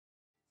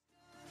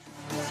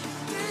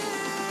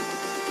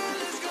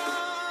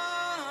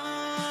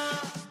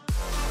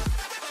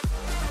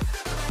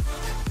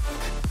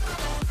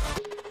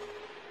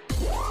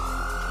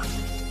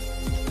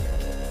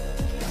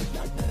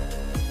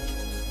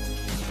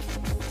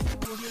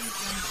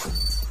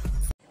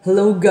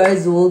Hello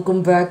guys,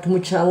 welcome back to my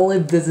channel.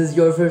 If this is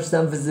your first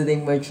time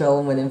visiting my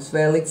channel, my name is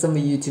Felix. I'm a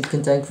YouTube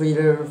content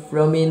creator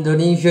from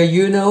Indonesia.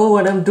 You know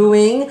what I'm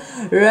doing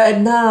right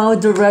now.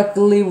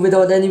 Directly,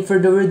 without any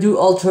further ado,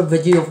 Ultra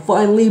Vegito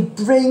finally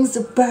brings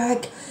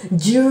back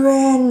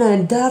Jiren.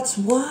 And that's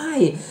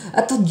why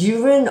I thought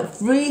Jiren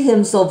freed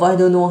himself. I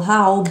don't know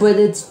how, but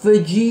it's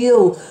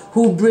Vegito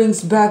who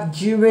brings back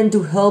Jiren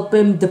to help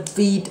him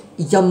defeat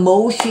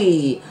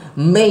Yamoshi.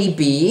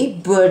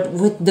 Maybe, but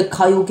with the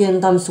Kaioken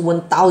times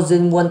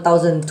 1000,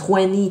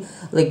 1020,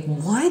 like,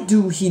 why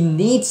do he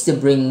needs to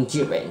bring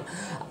Jiren?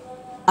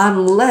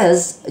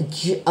 Unless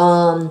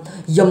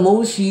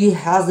Yamoshi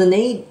has an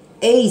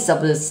ace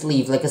up his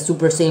sleeve, like a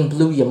Super Saiyan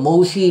Blue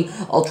Yamoshi,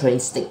 Ultra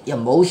Instinct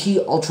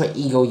Yamoshi, Ultra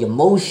Ego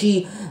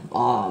Yamoshi,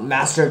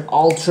 Mastered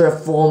Ultra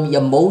Form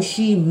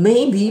Yamoshi,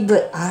 maybe,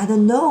 but I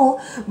don't know.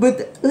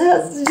 But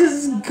let's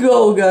just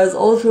go, guys.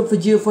 Ultra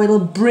Vegeta Final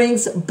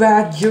brings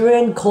back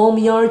Jiren. Call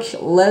me ARJ.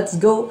 Let's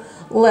go.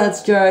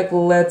 Let's check.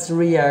 Let's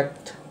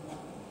react.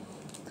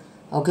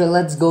 Okay,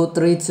 let's go.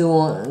 3, 2,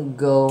 1,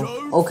 go.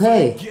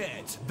 Okay.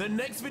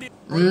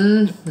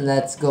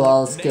 Let's go.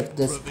 I'll skip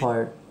this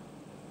part.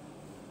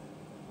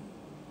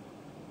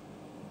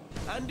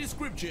 And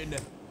description.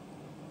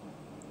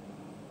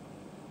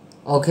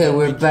 Okay,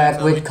 we're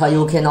back with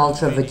Kaioken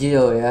Ultra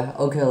Vegito, yeah?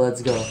 Okay,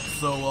 let's go.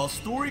 So our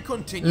story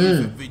continues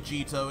with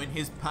Vegito in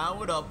his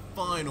powered up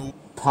final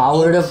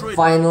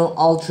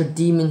Ultra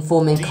Demon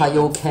Form in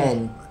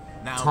Kaioken.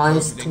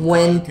 Times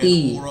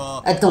 20.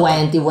 At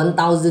 20,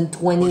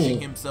 1020.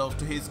 Himself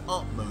to his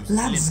utmost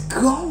let's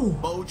go!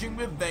 bulging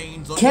with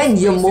veins on Can his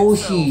face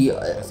Yamoshi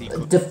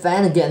itself,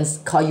 defend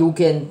against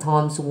Kaioken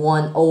times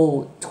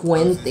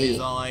 1020? his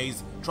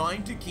eyes,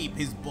 trying to keep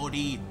his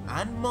body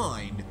and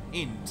mind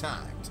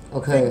intact.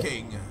 Okay.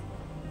 Thinking,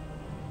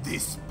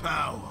 this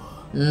power,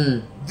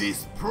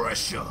 this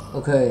pressure,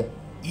 Okay.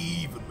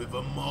 even with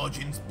a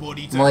Margin's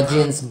body to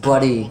Margin's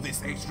body. all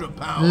this extra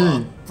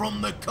power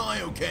from the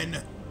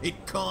Kaioken,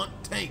 it can't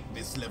take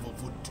this level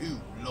for too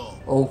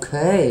long.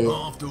 Okay.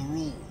 After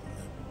all,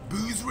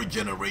 Boo's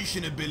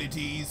regeneration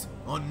abilities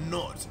are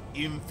not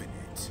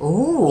infinite.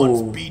 Once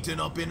Ooh. beaten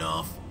up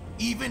enough,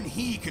 even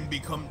he can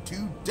become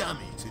too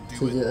damaged to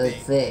do To a do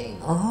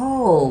thing.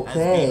 Oh, As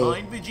okay.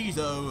 behind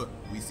Vegito,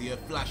 we see a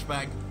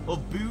flashback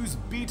of Boo's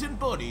beaten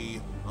body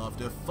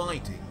after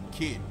fighting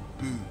Kid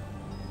Boo.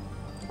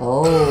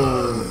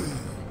 Oh.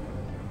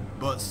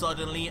 But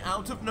suddenly,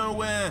 out of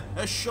nowhere,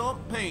 a sharp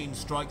pain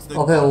strikes the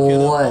Okay,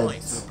 killer what? by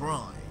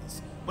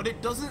surprise. But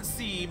it doesn't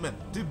seem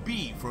to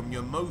be from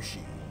Yamoshi.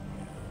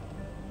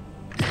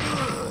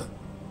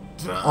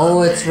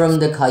 Oh, it's from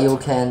the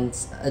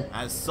Kaioken's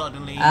As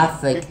suddenly,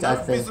 affect, with no I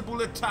think.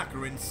 visible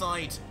attacker in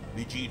sight,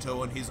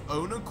 Vegito on his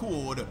own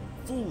accord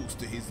falls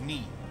to his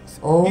knees.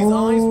 Oh. His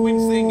eyes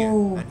wincing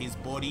and his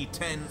body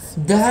tense.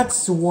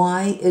 That's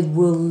why it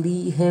will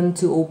lead him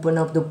to open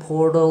up the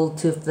portal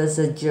to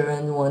visit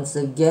Jiren once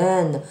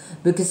again.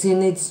 Because he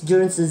needs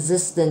Jiren's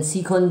assistance.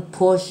 He can't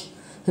push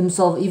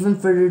himself even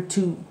further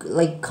to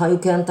like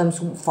Kaioken times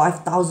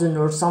 5000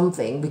 or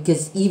something.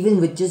 Because even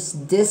with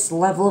just this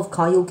level of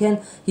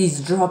Kaioken,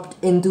 he's dropped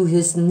into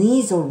his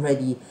knees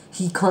already.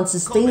 He can't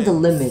sustain the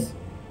limit.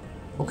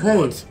 Okay.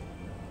 What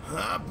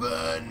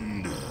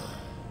happened?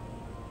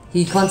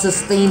 He can't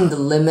sustain the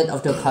limit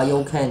of the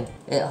Kaioken.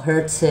 It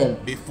hurts him.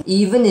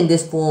 Even in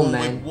this form,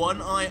 man. With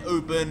one eye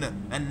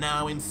open and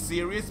now in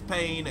serious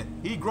pain,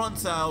 he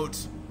grunts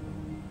out,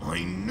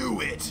 "I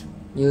knew it.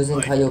 Using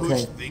I pushed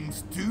Kaioken.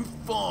 things too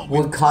far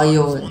With with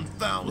Kaio-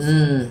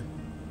 1000.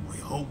 My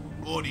whole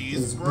body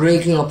is It's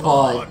breaking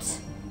apart.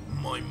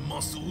 My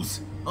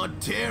muscles are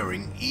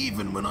tearing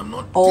even when I'm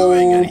not doing Oh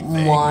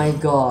anything. my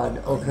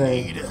god,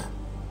 okay.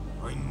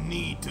 I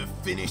need to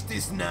finish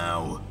this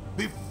now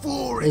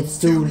before It's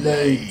too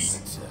late.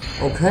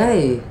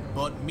 Okay.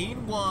 But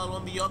meanwhile,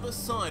 on the other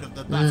side of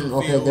the battlefield,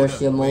 okay, there's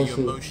where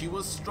Yamoshi. Yamoshi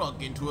was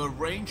struck into a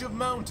range of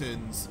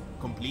mountains,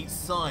 complete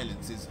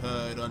silence is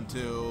heard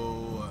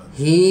until...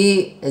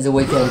 He is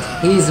awakened.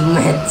 He's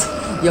mad.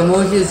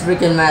 Yamoshi is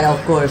freaking mad,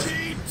 of course.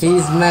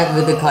 He's mad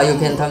with the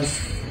Kaioken times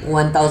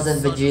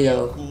 1000 Suddenly,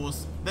 of Vegito.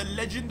 course, the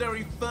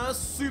legendary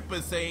first Super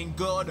Saiyan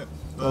God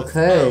bursts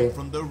Okay. out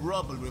from the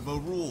rubble with a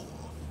roar,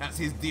 as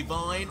his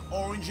divine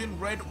orange and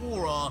red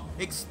aura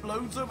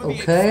explodes over the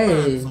Okay.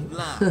 expanse of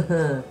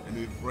land, and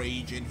with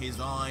rage in his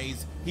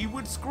eyes, he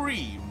would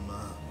scream,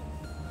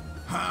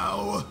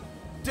 "How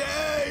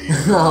dare you!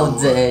 How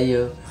dare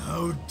you?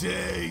 How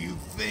dare you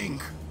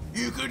think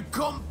you could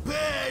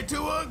compare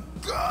to a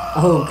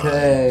god?"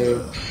 Okay.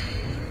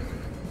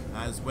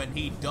 As when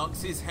he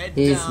ducks his head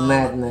He's down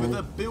mad, man. with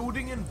a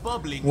building and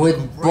bubbling With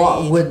of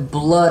rage, with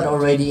blood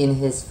already in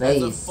his as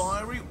a face.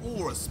 fiery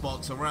aura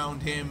sparks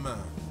around him.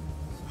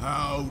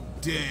 How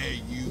dare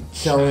you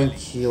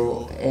Challenge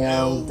your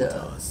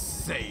elder.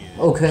 Saiyan?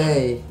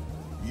 Okay.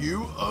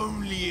 You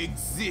only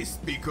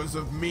exist because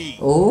of me.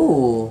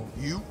 Oh.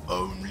 You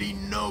only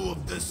know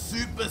of the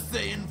Super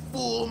Saiyan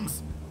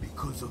forms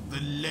because of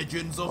the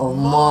legends of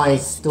my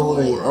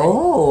story.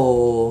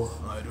 Oh.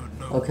 I don't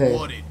know Okay.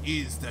 what it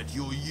is that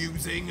you're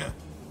using,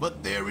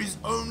 but there is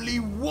only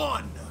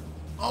one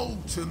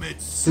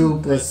ultimate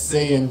Super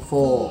Saiyan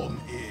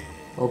form.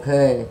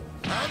 Okay.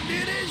 And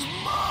it is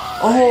mine!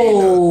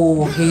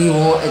 Oh, he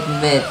won't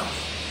admit.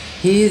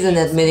 He isn't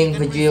admitting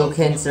Vegito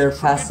can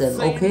surpass him.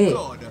 Okay.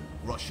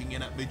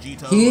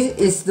 He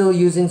is still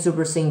using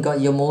Super Saiyan God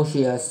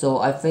Yamoshia, so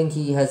I think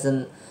he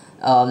hasn't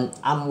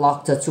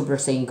unlocked a Super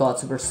Saiyan God,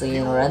 Super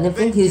Saiyan or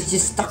anything. He's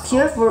just stuck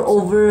here for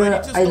over,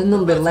 I don't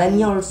know,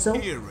 millennia or so.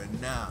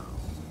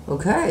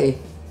 Okay.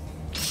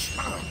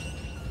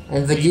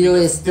 And Vegito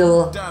is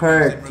still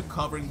hurt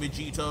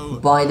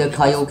by the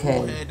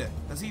Kaioken.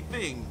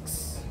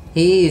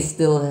 He is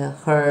still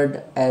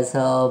hurt as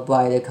hell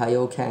by the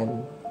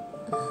Kaioken.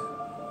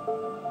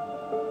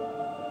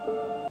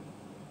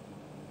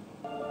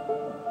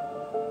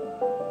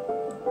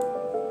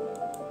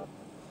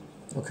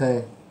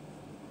 Okay.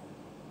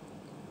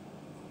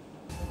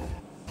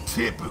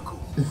 Typical.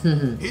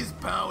 His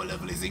power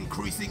level is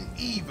increasing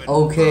even.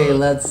 Okay, further.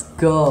 let's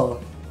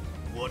go.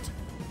 What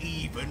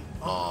even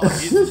are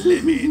his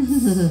limits?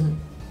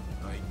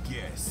 I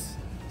guess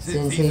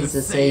since he's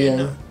a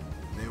Saiyan,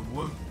 there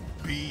won't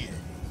be any.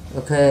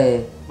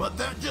 Okay. But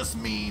that just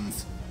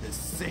means the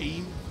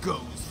same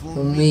goes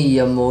for Me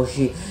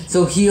Yamoshi.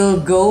 So he'll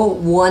go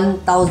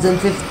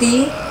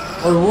 1050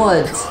 or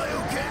what?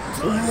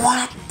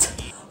 What?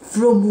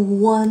 From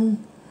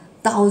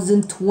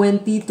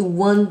 1020 to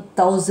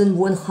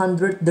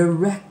 1100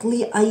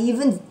 directly? I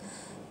even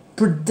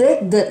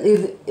predict that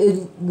it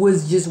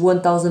was just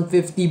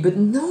 1050, but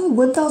no,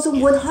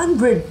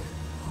 1100.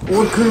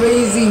 What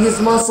crazy, his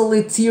muscle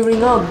is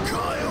tearing up.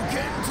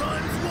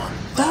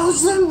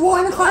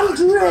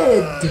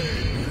 1100.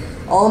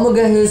 Oh my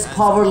god, his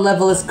power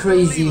level is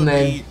crazy,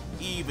 man.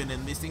 Even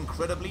in this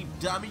incredibly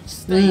damaged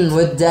state,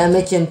 with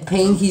damage and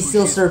pain, he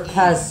still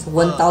surpassed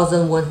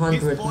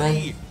 1100,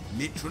 man.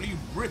 Literally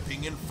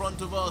ripping in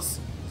front of us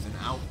is an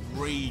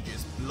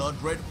outrageous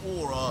blood-red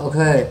aura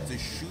Okay. to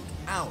shoot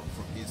out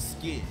from his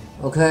skin.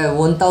 Okay,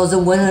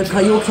 1100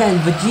 Kaioken,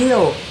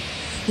 Vegito.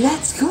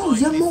 Let's go,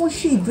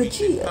 Yamoshi,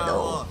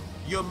 Vegito.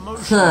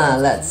 Huh,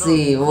 let's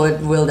see,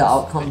 what will the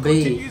outcome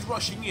be? Continues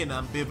rushing in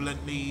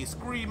ambivalently,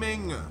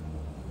 screaming,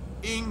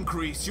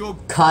 "Increase your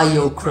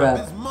Kaio crab.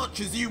 as much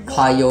as you want,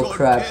 Kaio God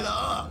crab.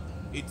 Killer.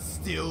 It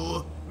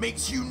still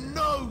makes you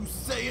no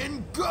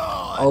Saiyan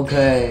God."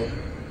 Okay.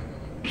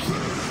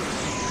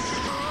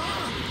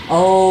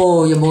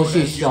 Oh,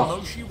 Yamoshi is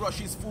shocked.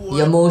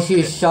 Yamoshi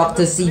is shocked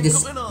to see the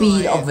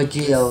speed of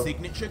Vegito.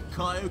 Signature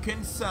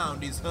Kaioken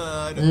sound is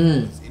heard.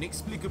 It's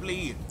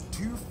inexplicably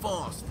too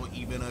fast for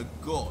even a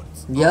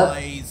god's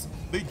eyes.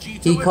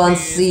 Vegito He can't appears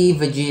see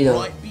Vegito.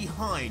 right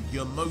behind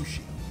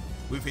Yamoshi,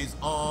 with his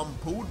arm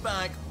pulled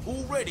back,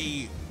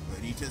 already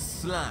ready to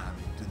slam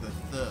into the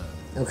third.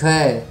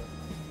 Okay.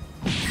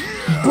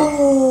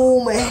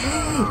 Boom!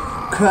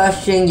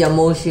 Crushing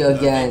Yamoshi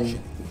again.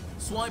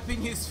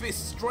 Swiping his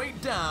fist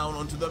straight down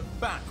onto the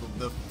back of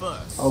the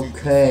first Super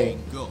Okay.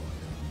 Saiyan God,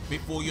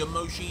 before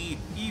Yamoshi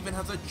even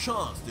has a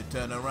chance to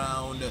turn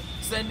around,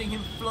 sending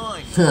him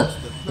flying across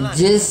the planet.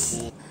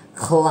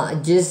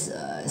 just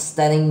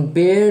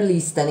barely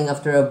standing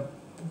after a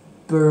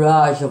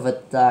barrage of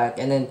attack,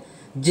 and then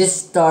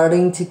just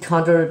starting to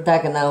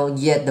counterattack, and now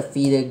yet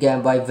defeated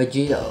again by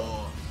Vegito.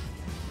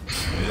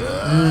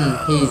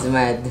 He's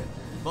mad.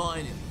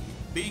 Finally,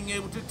 being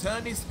able to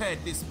turn his head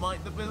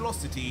despite the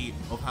velocity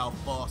of how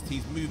fast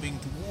he's moving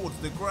towards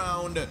the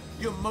ground,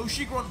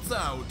 Yamoshi grunts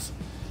out,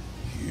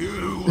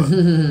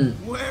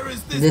 where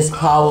is this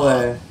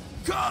power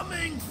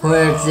coming from?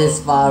 Where is this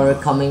power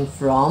coming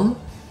from?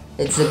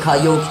 It's a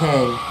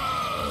Kaioken.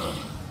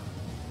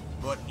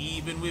 But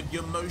even with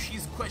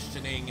Yamoshi's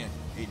questioning,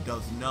 it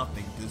does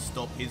nothing to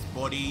stop his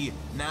body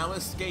now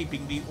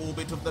escaping the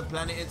orbit of the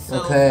planet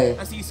itself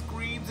as he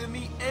screams in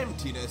the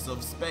emptiness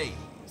of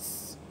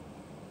space.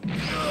 And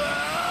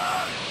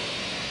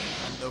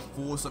the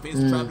force of his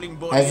traveling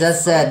body, as I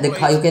said, the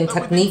Kaioken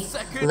technique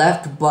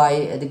left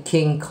by the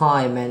King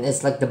Kai, man,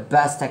 is like the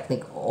best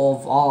technique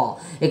of all.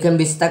 It can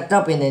be stacked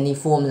up in any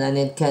form and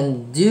it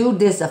can do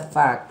this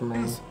effect,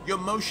 man.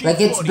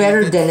 Like it's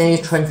better than any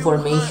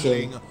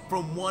transformation.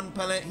 From one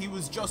planet he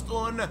was just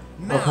on,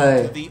 now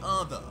to the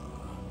other.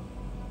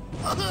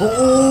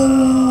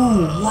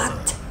 Oh,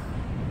 what?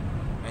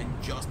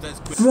 And just as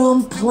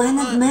from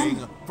planet,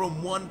 man?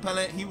 From one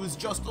planet he was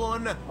just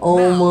on,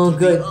 oh my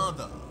god. the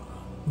other.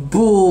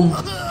 Boom.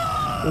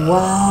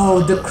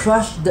 Wow, the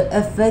crush, the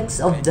effects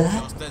of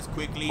that.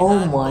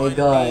 Oh my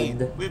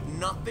god. With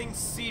nothing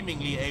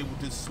seemingly able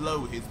to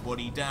slow his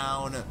body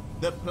down,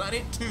 the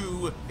planet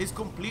 2 is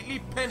completely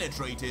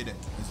penetrated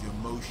as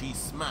Yamoshi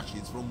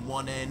smashes from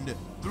one end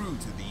through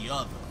to the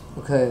other.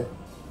 Okay.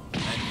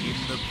 And in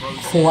the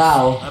process,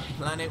 wow. A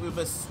planet with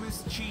a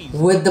Swiss cheese.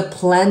 With the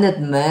planet,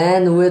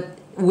 man,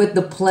 with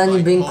the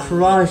planet being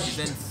crushed.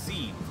 Then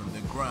seen from the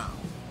ground.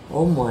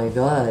 Oh my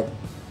god.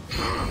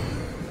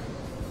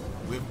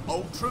 With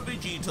Ultra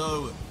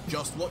Vegito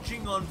just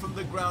watching on from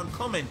the ground,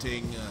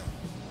 commenting,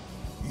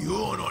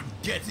 "You're not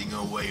getting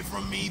away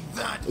from me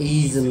that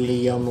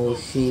easily,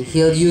 Yamoshi.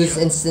 He'll use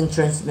instant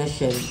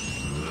transmission.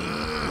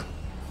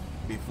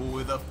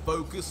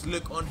 focused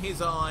look on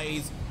his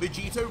eyes,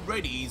 Vegito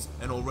readies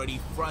an already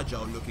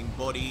fragile looking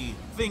body,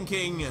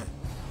 thinking,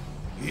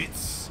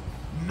 it's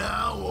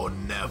now or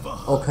never.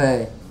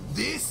 Okay.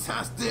 This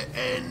has to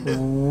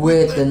end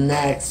with the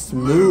next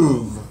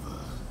move.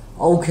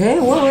 Okay,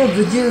 what will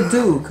Vegeta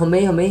do?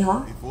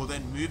 Kamehameha? Before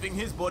then moving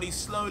his body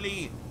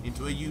slowly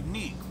into a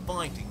unique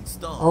fighting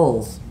stance.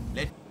 Oh.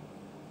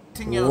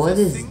 Letting out what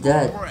a is single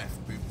that? breath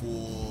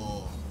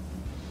before...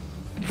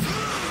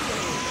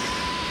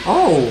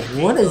 Oh,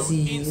 what is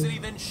he? Instantly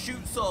then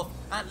shoots off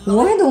at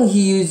Why don't he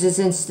use his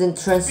instant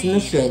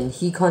transmission?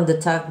 He can't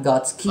attack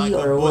God's key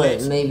like or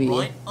what? Maybe.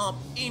 Right up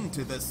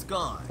into the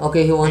sky.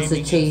 Okay, he wants to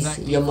Aiming chase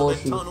exactly Yamoshi.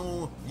 for the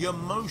tunnel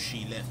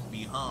Yamoshi left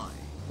behind.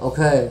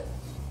 Okay.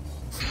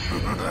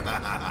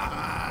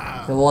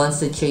 He wants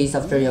to chase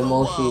after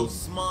Yamoshi.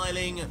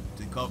 Smiling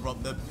to cover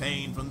up the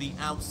pain from the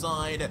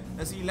outside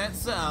as he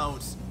lets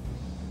out.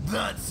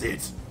 That's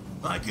it.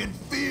 I can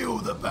feel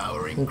the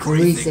power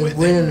increasing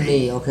within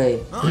me.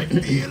 Okay. I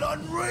feel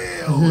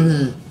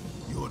unreal.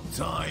 Your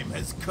time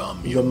has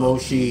come,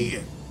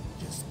 Yamoshi.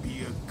 Just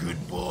be a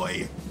good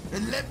boy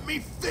and let me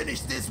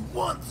finish this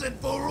once and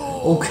for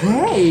all.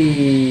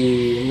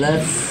 Okay.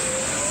 Let's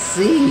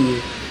see.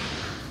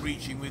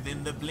 Reaching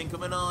within the blink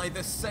of an eye,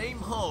 the same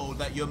hole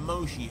that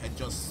Yamoshi had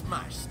just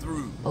smashed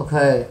through.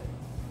 Okay.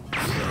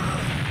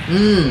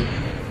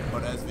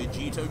 But as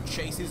Vegito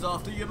chases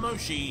after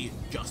Yamoshi,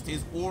 just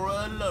his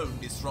aura alone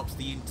disrupts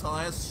the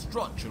entire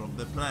structure of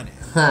the planet.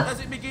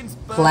 As it begins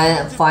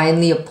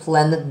Finally a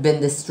planet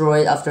been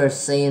destroyed after a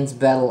Saiyan's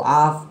battle.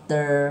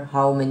 After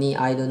how many,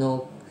 I don't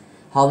know,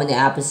 how many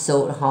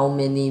episodes, how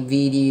many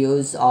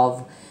videos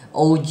of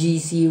OG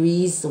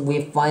series,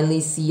 we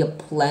finally see a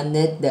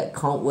planet that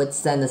can't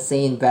withstand a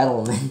Saiyan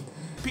battle, man.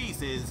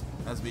 Pieces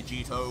as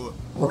Vegito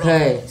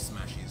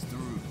smashes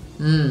through.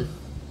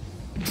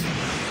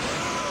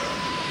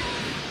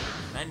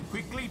 And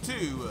quickly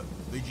too,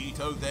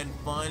 Vegito then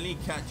finally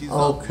catches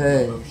up with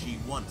Yamoshi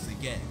once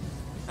again,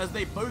 as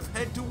they both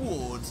head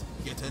towards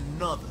yet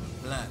another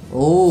planet.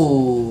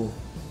 Oh.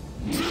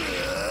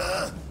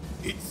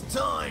 It's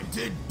time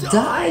to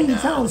Die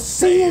now,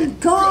 Saiyan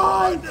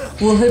God!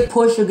 Will he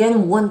push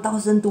again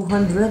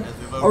 1,200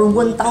 or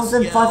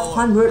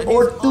 1,500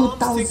 or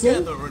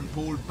 2,000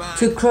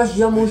 to crush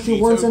Yamoshi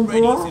once and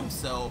for all?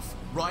 Himself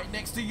right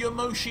next to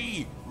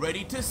Yamoshi,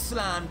 ready to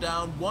slam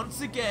down once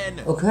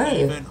again,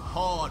 even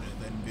harder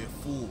than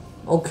before.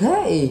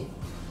 Okay.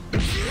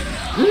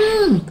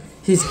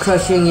 He's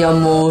crushing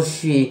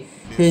Yamoshi.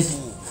 He's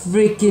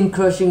freaking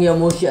crushing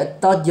Yamoshi. I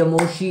thought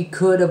Yamoshi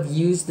could have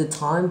used the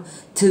time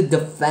to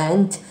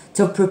defend,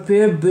 to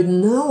prepare, but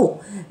no.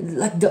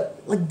 Like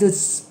the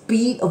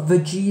speed of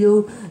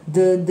Vegito,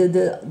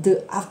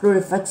 the after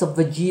effects of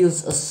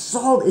Vegito's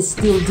assault is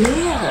still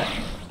there.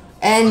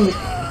 And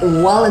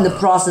while in the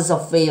process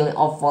of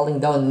falling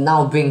down,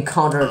 now being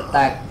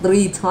counterattacked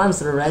 3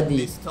 times already.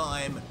 This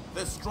time,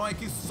 the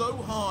strike is so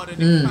hard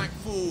and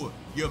impactful,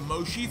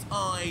 Yamoshi's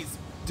eyes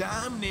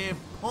damn near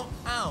pop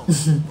out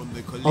from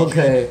the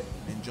collision,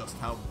 and just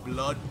how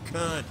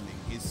blood-curdling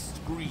his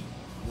scream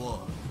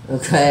was.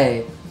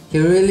 Okay, he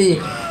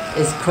really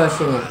is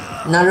crushing it.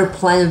 Another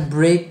planet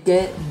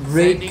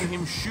sending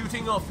him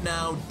shooting off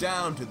now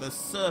down to the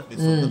surface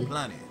of the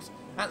planet.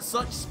 At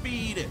such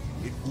speed,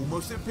 it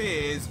almost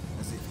appears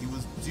as if he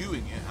was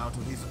doing it out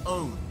of his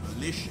own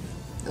volition.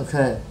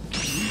 Okay.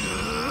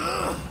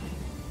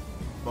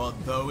 But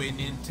though in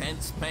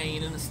intense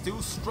pain and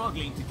still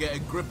struggling to get a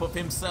grip of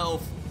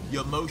himself,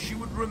 Yamoshi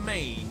would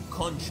remain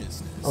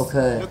consciousness.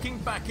 Looking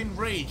back in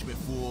rage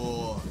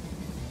before...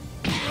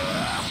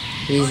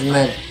 He's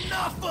mad.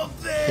 Enough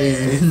of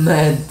this! He's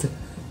mad.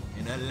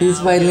 He's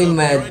finally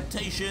mad.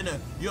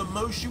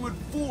 Yamoshi would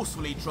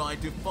forcefully try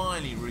to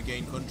finally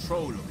regain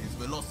control of his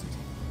velocity.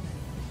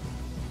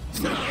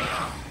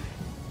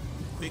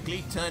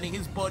 Quickly turning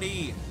his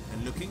body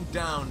and looking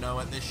down now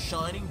at the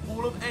shining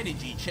ball of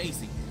energy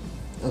chasing him.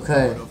 Would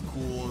of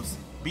course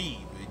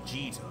be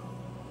Vegito.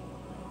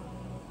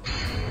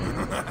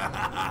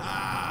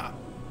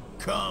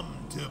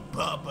 Come to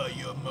Papa,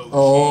 Yamoshi.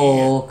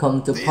 Oh,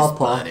 come to Papa. This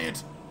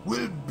planet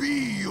will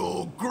be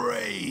your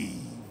grave.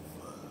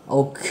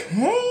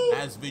 Okay.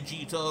 As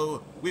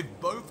Vegito, with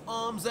both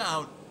arms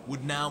out,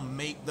 would now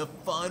make the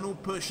final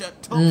push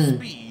at top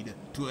speed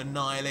to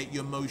annihilate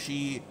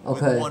Yamoshi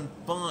with one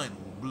final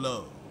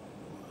blow.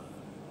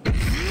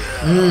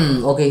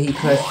 Okay, he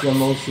crushed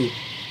Yamoshi.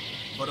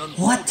 But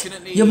what?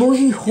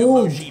 Yamoshi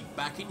hold.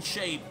 Back in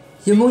shape.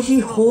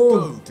 Yamoshi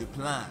hold.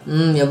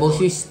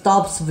 Yamoshi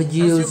stops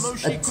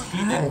Vegito's attack.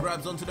 Then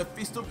grabs onto the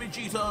fist of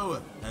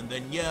Vegito and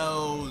then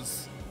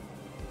yells,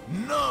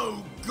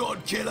 "No,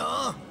 God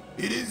Killer!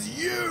 It is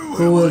you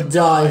who will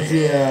die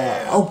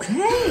here."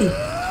 Okay.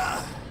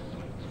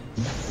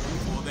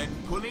 Before then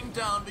pulling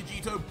down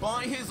Vegito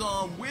by his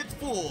arm with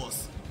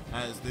force,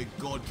 as the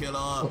God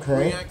Killer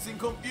reacts in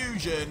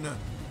confusion.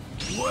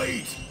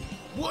 Wait,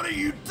 what are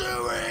you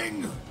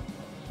doing?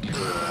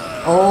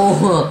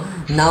 Oh,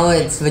 now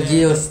it's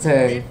Vegito's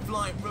turn.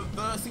 Mid-flight,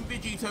 reversing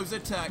Vegito's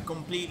attack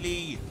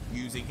completely,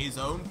 using his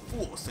own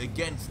force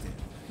against it.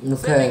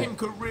 sending him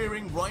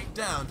careering right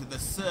down to the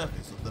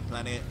surface of the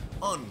planet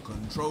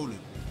uncontrollably.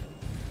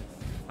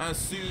 As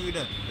soon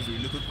as we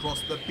look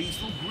across the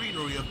peaceful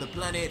greenery of the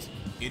planet,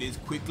 it is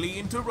quickly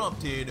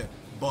interrupted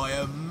by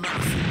a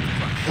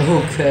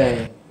massive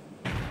crash.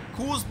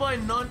 Caused by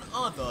none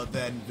other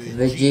than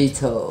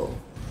Vegito.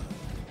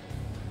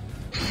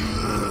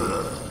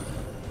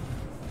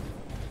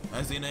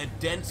 As in a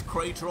dense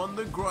crater on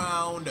the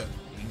ground,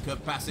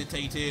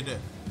 incapacitated,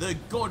 the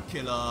God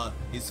Killer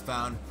is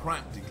found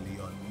practically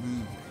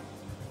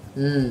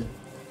unmoving.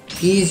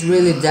 He's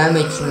really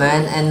damaged,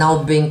 man, and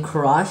now being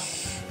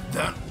crushed.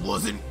 That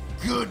wasn't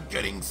good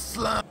getting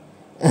slammed.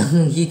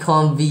 He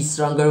can't be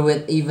stronger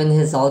with even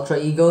his ultra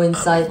ego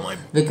inside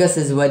because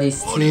his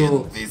body's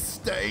too.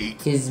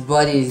 His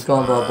body is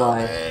gone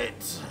bye-bye.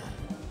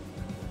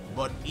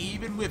 But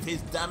even with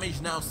his damage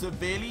now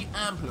severely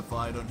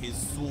amplified on his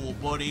sore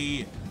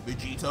body,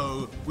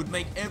 Vegito would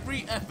make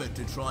every effort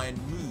to try and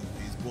move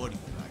his body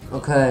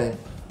back.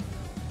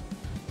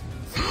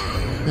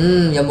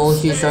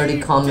 Yamoshi's already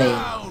coming.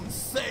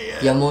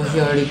 Yamoshi's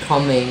already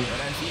coming.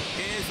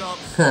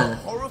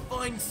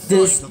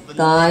 This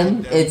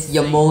time it's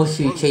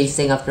Yamoshi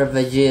chasing after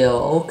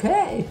Vegito.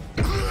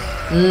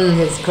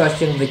 He's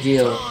crushing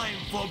Vegito. Time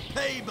for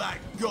payback,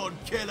 God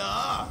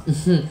Killer.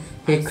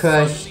 He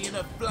crushed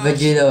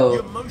Vegito.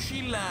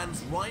 Yamoshi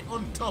lands right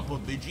on top of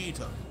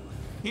Vegeta,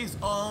 his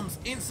arms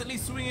instantly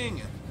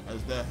swinging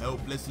as the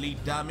helplessly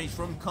damaged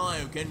from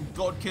Kaioken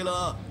God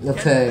Killer can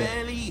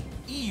barely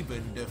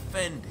even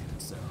defend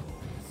himself.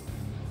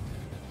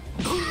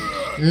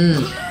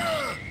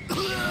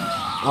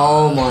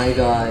 Oh my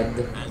god.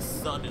 And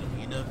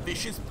suddenly, in a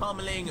vicious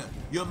pummeling,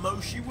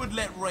 Yamoshi would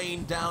let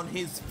rain down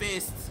his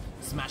fists,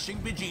 smashing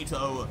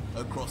Vegito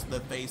across the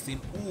face in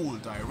all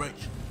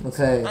directions.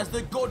 As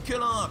the God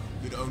Killer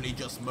could only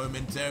just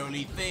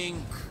momentarily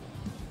think,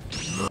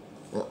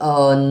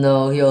 oh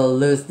no, he'll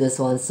lose this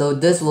one. So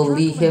this will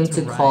lead him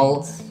to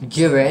call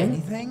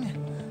Jiren.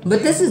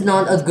 But this is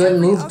not a good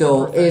move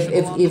though.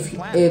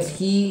 If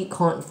he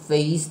can't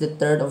face the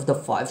third of the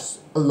fives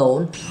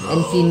alone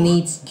and he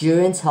needs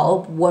Jiren's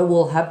help, what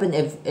will happen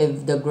if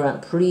the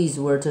Grand Prix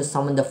were to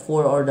summon the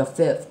 4th or the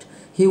 5th?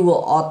 He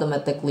will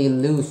automatically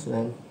lose,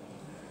 man.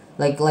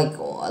 Like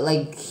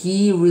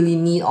he really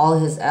need all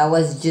his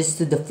allies just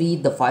to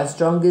defeat the 5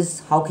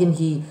 strongest. How can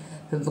he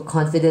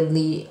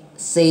confidently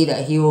say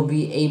that he will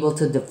be able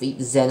to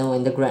defeat Zeno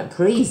in the Grand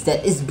Prix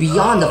that is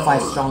beyond the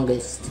 5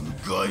 strongest? I'm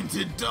going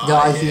to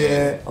die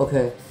here.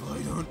 If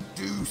I don't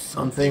do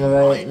something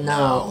right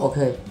now.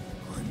 I'm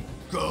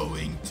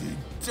going to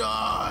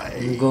die.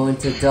 I'm going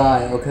to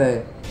die.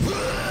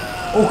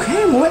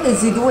 What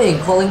is he doing?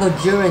 Calling out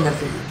Jiren.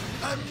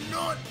 I'm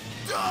not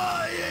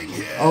dying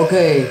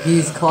here.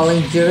 He's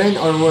calling Jiren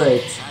or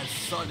what? As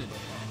suddenly,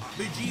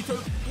 Vegito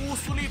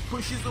forcefully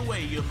pushes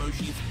away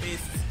Yamoshi's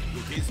fists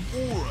with his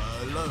aura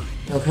alone.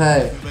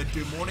 With a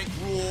demonic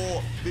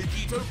roar,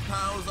 Vegito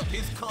powers up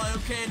his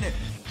Kaioken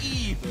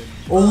even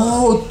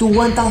more. To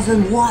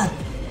 1000 watt.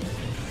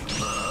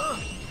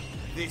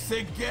 This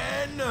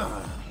again.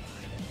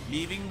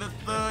 Leaving the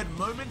 3rd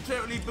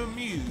momentarily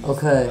bemused as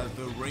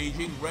the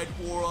raging red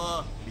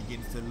aura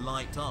begins to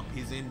light up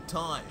his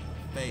entire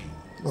face.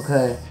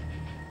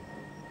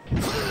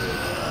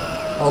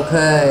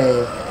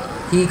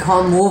 He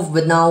can't move,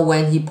 but now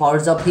when he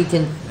powers up, he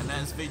can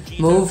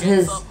move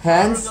his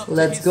hands.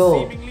 Let's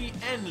go. Seemingly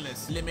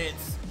endless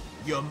limits,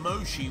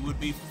 Yamoshi would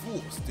be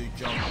forced to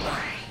jump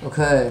back.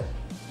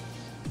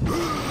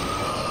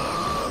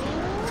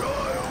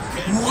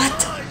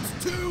 What?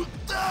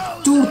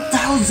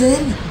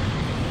 2000?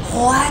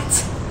 What?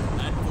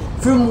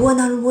 From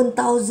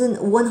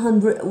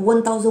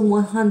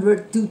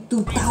 1100 to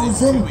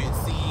 2000?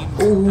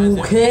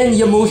 Can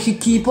Yamoshi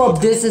keep up?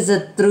 This is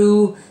a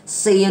true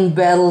Saiyan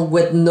battle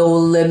with no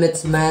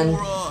limits, man.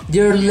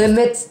 Their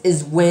limits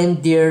is when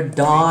they're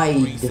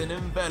died.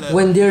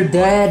 When they're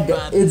dead,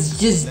 it's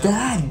just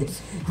that.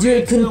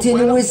 They're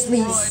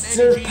continuously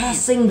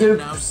surpassing their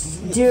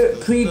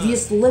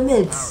previous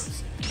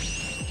limits.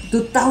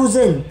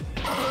 2000.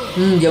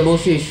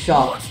 Yamoshi is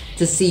shocked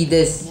to see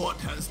this. What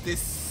has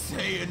this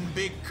Saiyan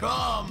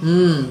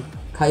become?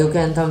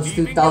 Kaioken times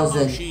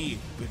 2000.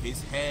 With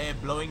his hair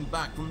blowing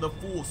back from the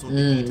force of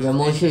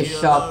Yamoshi is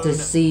shocked to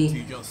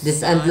see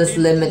this endless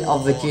limit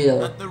of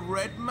Vegeta. At the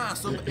red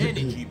mass of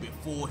energy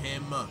before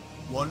him,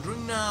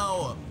 wondering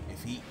now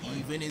if he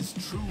even is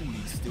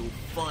truly still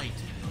fighting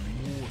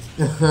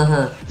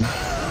immortal.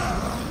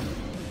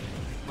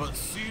 But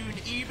soon,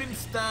 even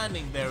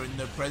standing there in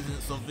the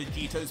presence of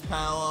Vegito's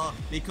power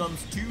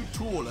becomes too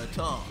tall a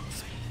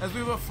task. As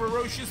with a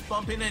ferocious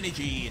bump in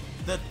energy,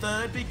 the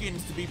 3rd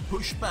begins to be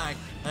pushed back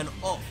and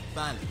off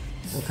balance.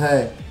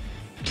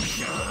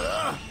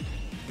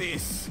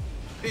 This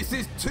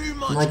is too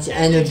much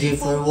energy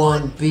for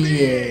one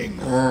being.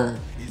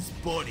 His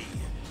body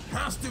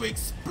has to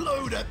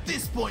explode at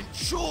this point,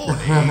 surely.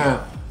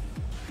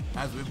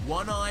 As with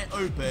one eye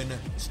open,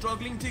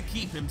 struggling to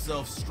keep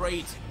himself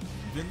straight,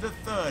 even the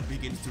 3rd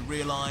begins to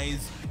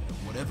realize that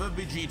whatever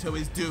Vegito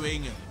is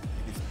doing, it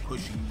is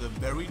pushing the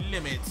very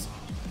limits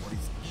of what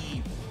is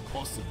even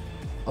possible.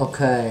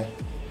 Okay.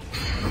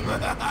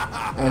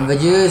 And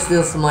Vegeta is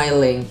still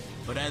smiling.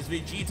 But as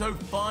Vegito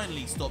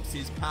finally stops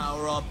his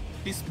power up,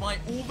 despite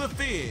all the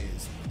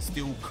fears,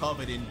 still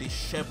covered in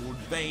disheveled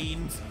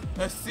veins,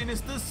 a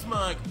sinister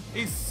smirk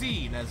is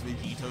seen as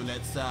Vegito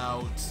lets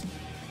out.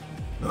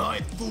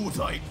 I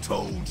thought I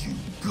told you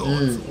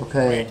gods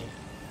okay.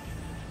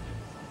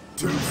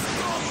 to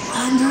stop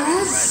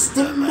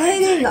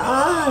underestimating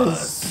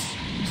us.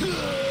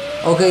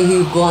 Okay,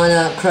 he's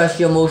gonna crush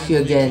your Moshi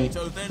again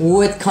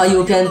with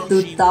Kaioken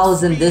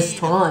 2000 this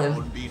time.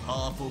 On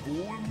behalf of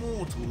all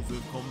mortals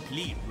with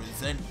complete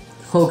resentment.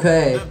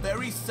 Okay. The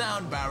very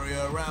sound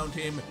barrier around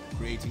him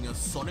creating a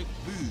sonic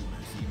boom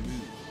as he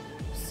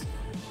moves.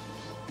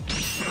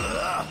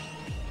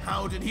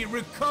 How did he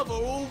recover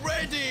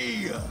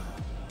already?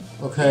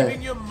 Okay.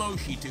 Leaving your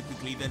Moshi to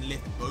quickly then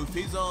lift both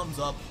his arms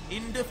up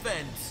in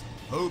defense,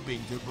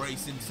 hoping to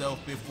brace himself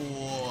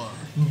before.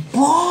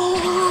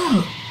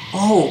 Boom!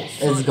 Oh,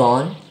 it's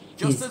gone.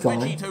 Just He's as gone.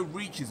 Vegito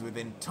reaches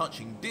within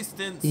touching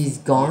distance, He's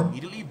gone. he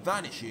immediately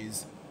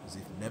vanishes as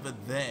if never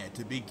there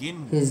to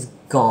begin with. He's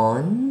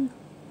gone.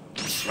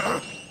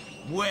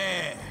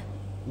 Where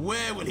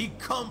will he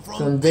come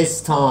From this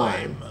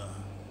time?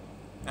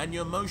 And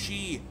your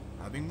Moshi,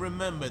 having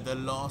remembered the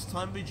last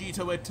time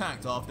Vegito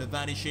attacked after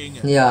vanishing,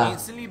 Yeah.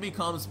 instantly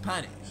becomes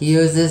panicked. He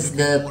uses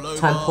Looking all the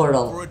time over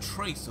portal. for a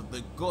trace of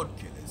the God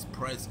Killer's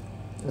presence.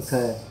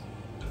 Okay.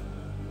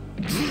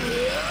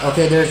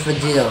 Okay, there's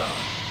Vegito.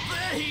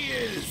 There he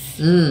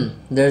is!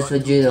 There's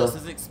But Vegito. just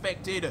as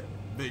expected,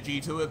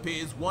 Vegito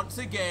appears once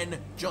again,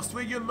 just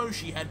where your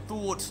Moshi had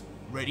thought,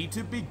 ready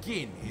to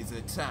begin his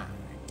attack.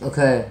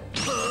 Okay.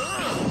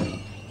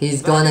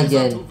 He's That gone is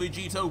again. until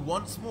Vegito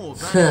once more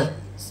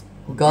vanishes,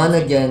 Gone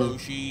reducing again.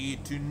 Moshi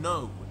to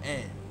no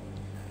end.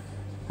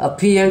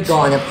 Appear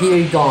gone,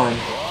 appear gone.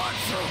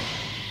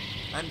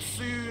 And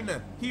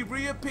soon, he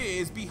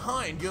reappears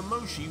behind your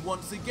Moshi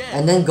once again.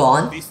 And then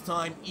gone. This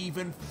time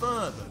even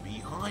further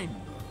behind them.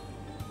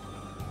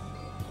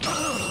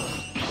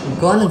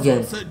 Gone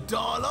again.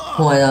 Sadala!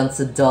 Why on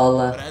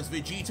Sadala? But as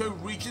Vegito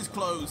reaches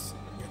close,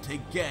 yet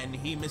again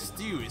he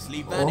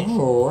mysteriously vanishes.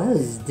 Oh, what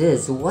is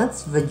this?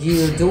 What's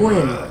Vegito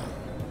doing?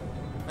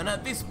 And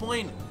at this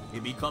point,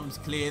 it becomes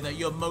clear that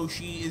your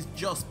Moshi is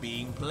just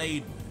being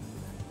played with.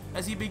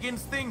 As he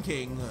begins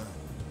thinking,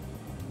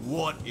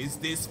 what is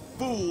this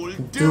fool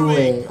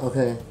doing?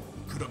 Okay.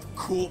 Could have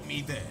caught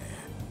me there.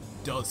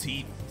 Does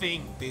he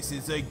think this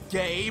is a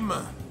game?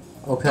 Does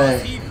Okay.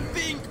 he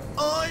think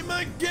I'm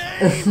a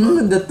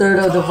game? The third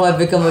of the five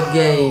become a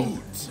game.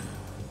 Out!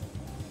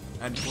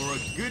 And for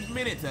a good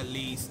minute at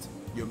least,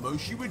 your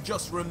Moshi would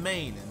just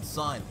remain in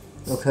silence.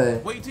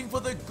 Okay. Waiting for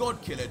the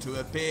God Killer to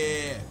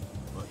appear.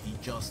 But he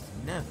just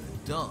never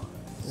does.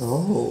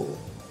 Oh.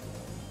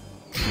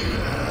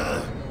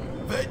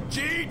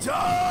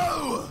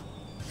 Vegito!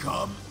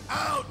 Come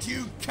out,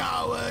 you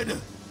coward!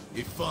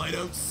 If I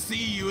don't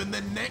see you in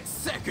the next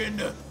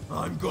second,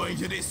 I'm going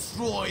to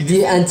destroy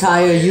The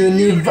entire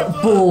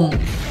universe. Boom.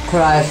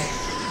 Crash.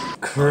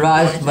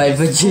 Crushed by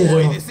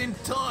Vegito. This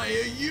entire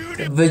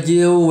universe.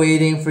 Vegito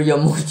waiting for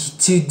Yamochi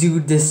to do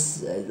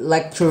this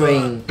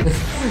lecturing.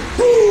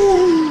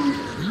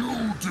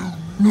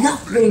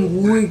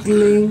 Nothing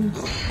wiggling.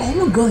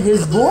 Oh my god,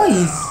 his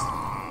voice.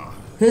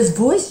 His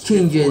voice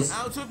changes.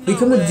 Out of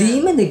Become a nowhere,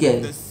 demon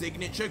again. The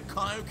signature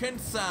Kaioken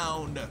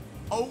sound.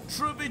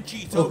 Ultra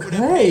Vegito would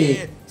Okay.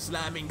 appear,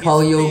 slamming his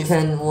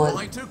Kaioken fist what,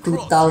 right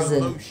across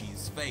 2000. your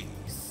Moshi's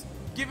face,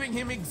 giving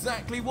him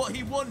exactly what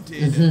he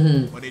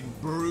wanted, but in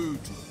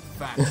brutal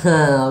fashion.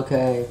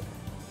 Okay.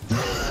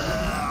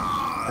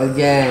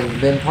 Again,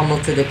 been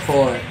pummeled to the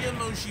core. Your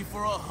Moshi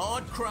for a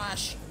hard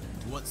crash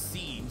into what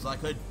seems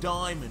like a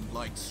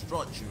diamond-like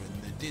structure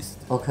in the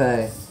distance.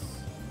 Okay.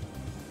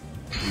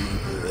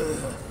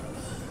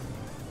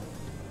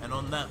 And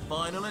on that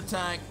final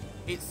attack,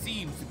 it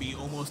seems to be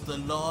almost the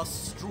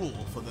last straw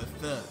for the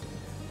third,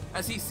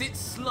 as he sits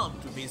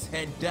slumped with his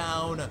head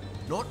down,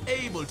 not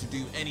able to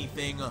do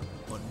anything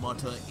but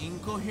mutter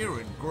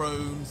incoherent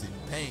groans in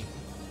pain.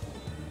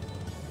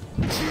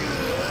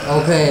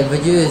 Okay,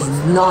 Vegeta is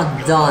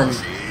not done.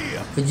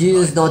 Vegeta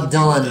is not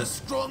done. The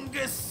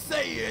strongest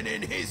Saiyan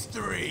in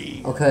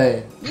history.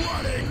 Okay.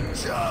 What a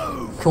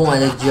joke! Come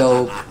on, a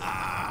joke.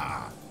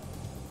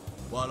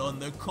 While on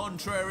the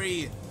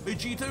contrary,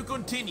 Vegito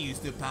continues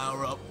to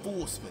power up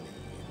forcefully,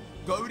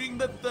 goading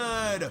the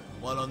third,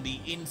 while on the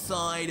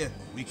inside,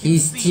 we can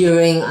He's see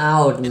tearing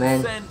out, in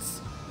man.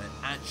 sense that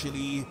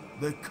actually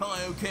the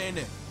Kaioken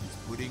is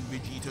putting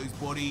Vegito's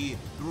body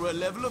through a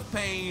level of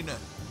pain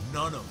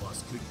none of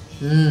us could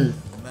even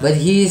But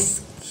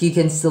imagine. he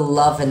can still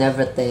love and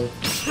everything.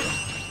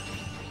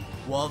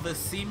 While the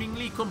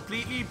seemingly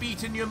completely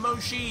beaten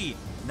Yamoshi,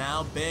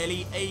 now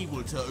barely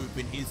able to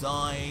open his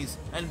eyes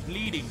and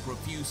bleeding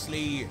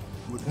profusely,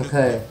 would look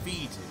Okay.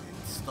 defeated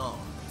in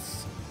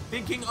stance,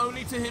 thinking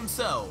only to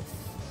himself,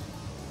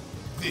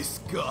 this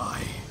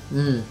guy,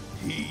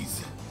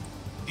 he's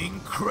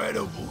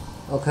incredible.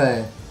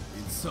 Okay.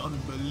 It's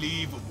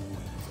unbelievable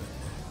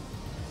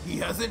even. He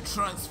hasn't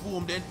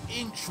transformed an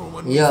inch from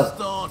when we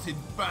started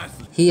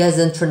battling. He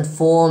hasn't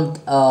transformed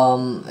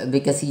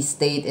because he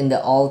stayed in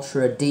the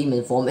Ultra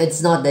Demon form.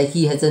 It's not that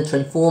he hasn't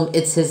transformed,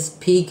 it's his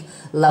peak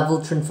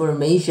level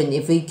transformation.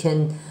 If he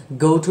can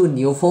go to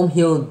new form,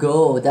 he'll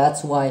go.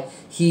 That's why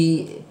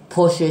he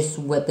pushes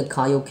with the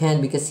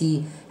Kaioken, because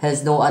he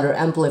has no other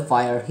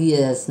amplifier. He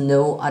has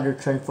no other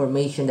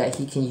transformation that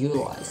he can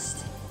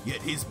utilize.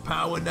 Yet his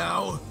power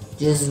now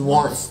just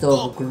wants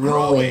to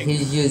growing.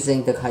 He's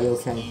using the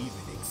Kaioken.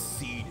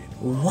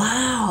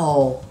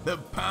 Wow! The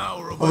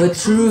power of a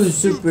true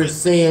Super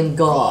Saiyan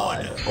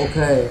God.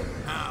 Okay.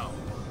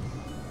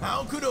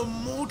 How could a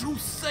mortal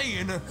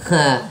Saiyan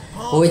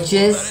which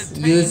is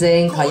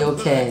using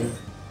Kaioken.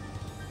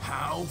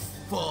 How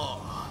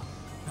far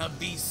have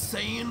these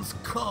Saiyans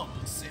come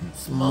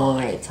since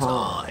my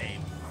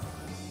time?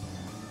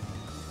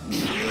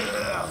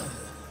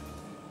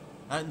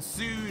 And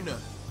soon,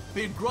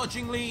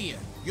 begrudgingly,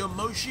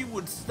 Yamoshi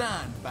would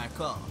stand back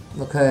up,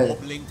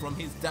 wobbling from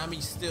his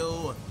damage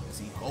still as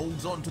he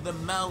holds onto the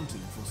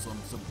mountain for some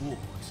support,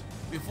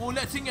 before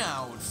letting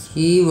out.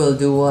 He will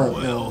do what?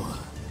 Well,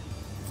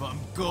 if I'm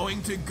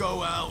going to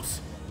go out,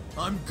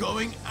 I'm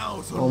going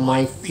out on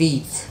my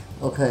feet.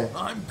 Okay.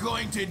 I'm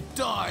going to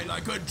die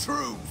like a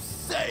true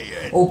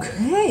Saiyan.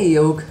 Okay.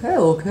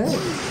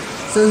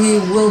 So he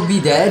will be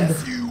dead.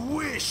 As you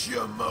wish,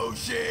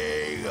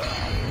 Yamoshi.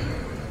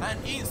 An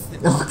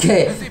instant.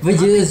 Okay,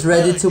 Vegeta is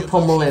ready to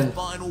pummel him.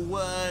 Final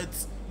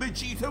words.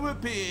 Vegito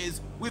appears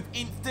with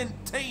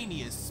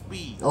instantaneous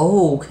speed.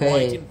 Okay.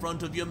 Right in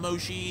front of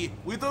Yamoshi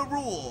with a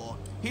roar.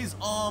 His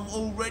arm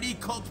already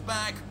cocked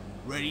back,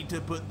 ready to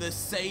put the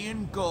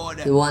Saiyan God.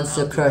 He wants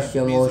to crush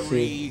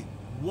Yamoshi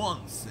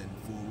once and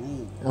for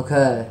all.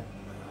 Okay.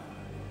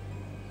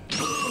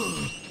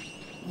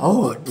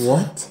 Oh,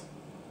 what?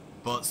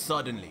 But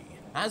suddenly,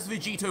 as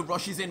Vegito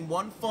rushes in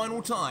one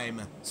final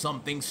time,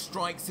 something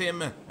strikes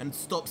him and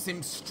stops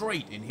him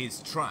straight in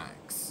his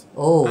tracks.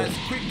 Oh. As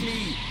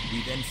quickly,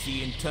 we then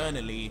see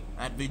internally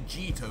at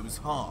Vegito's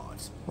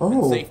heart. Oh.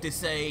 And safe to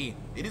say,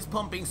 it is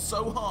pumping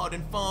so hard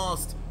and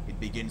fast, it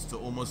begins to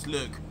almost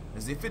look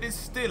as if it is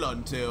still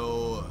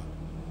until...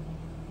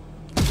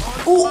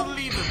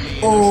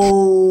 Unbelievably,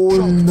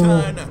 no.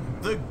 turn,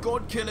 the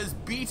God Killer's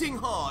beating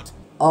heart.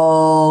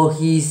 Oh,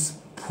 he's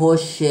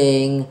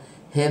pushing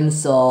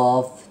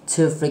himself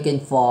too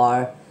freaking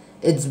far.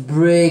 It's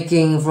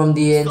breaking from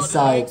the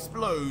inside.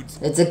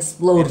 It's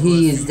explode.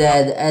 He is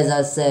dead. As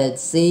I said,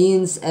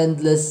 Saiyan's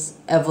endless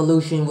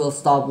evolution will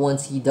stop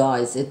once he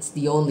dies. It's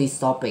the only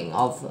stopping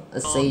of a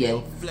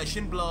Saiyan. Flesh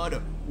and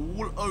blood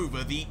all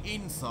over the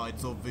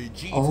insides of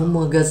Vegeta. Oh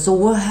my god, so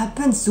what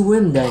happens to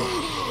him then?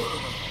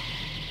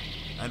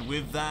 And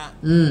with that,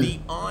 the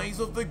eyes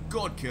of the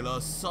God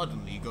Killer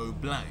suddenly go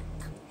blank.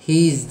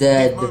 He's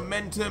dead. His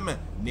momentum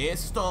near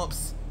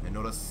stops, and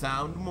not a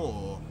sound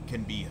more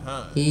can be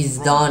heard. He's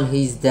done.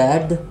 He's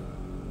dead.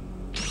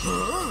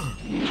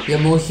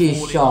 Yamoshi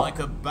is shocked. Like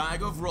a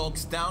bag of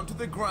rocks down to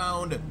the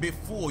ground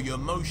before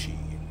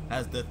Yamoshi,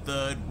 as the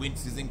third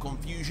winces in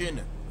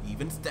confusion,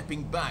 even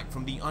stepping back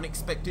from the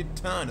unexpected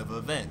turn of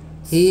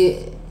events.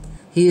 He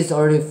is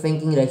already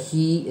thinking that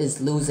he is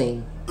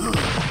losing.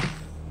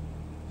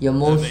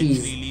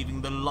 Yamoshi's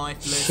leaving the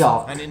lifeless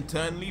shocked and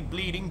internally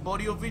bleeding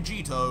body of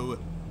Vegito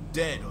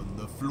dead on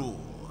the floor,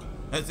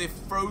 as if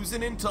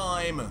frozen in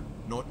time,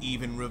 not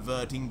even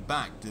reverting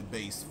back to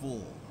base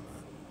form.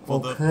 For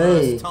the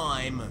first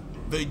time,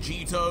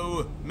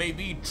 Vegito may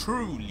be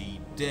truly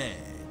dead.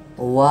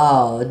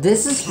 Wow,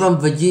 this is from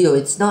Vegito.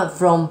 It's not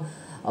from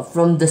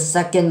the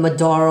second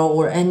Madara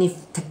or any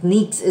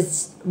techniques.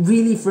 It's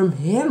really from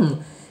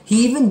him.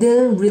 He even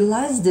didn't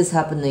realize this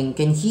happening.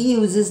 And he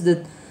uses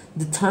the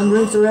time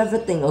rings or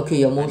everything.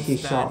 Okay, Yamoshi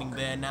shocked. Standing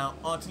there now,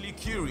 utterly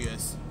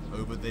curious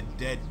over the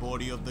dead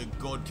body of the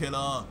God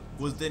Killer,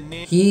 was the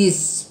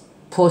He's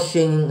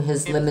pushing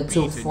his limit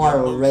too far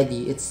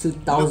already. It's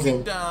 2000.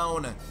 Looking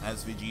down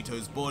as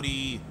Vegito's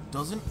body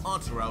doesn't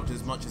utter out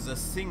as much as a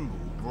single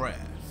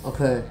breath.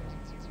 Okay.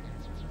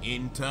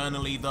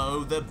 Internally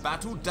though, the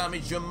battle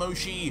damaged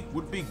Yamoshi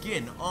would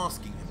begin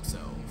asking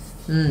himself,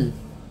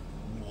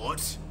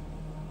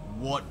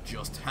 What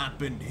just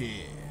happened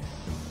here?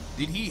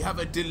 Did he have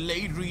a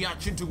delayed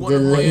reaction to one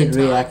of my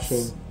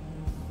attacks?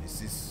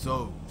 This is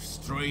so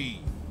strange.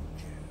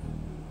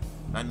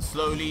 And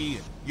slowly,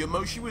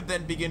 Yamoshi would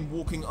then begin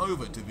walking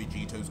over to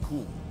Vegito's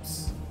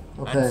corpse.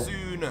 And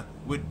soon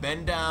would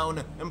bend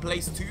down and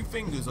place 2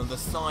 fingers on the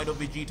side of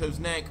Vegito's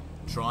neck,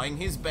 trying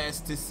his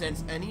best to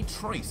sense any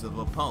trace of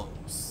a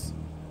pulse,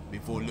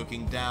 before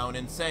looking down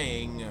and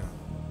saying,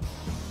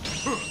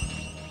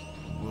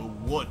 well,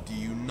 what do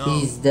you know?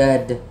 He's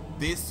dead.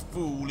 This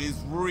fool is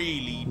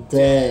really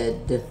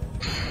dead.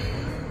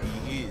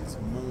 He is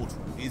mortal,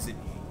 isn't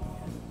he?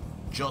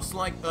 Just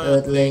like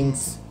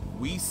Earthlings,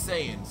 we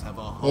Saiyans have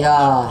a heart.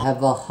 Yeah,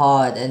 have a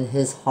heart, and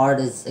his heart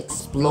is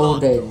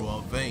exploded. Through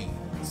our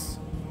veins,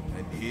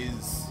 and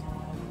his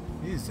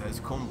has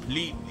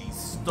completely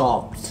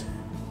stopped.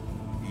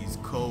 He's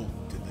cold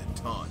to the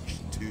touch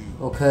too.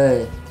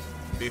 Okay.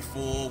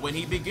 before, when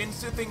he begins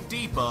to think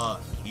deeper,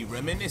 he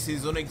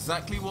reminisces on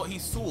exactly what he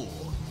saw,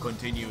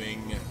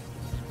 continuing,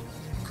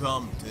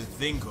 "Come to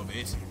think of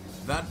it,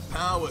 that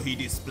power he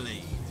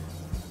displayed,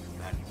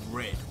 that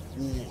red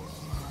aura,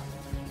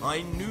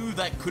 I knew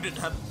that couldn't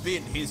have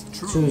been his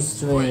true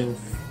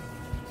strength.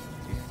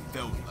 It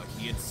felt like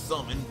he had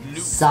summoned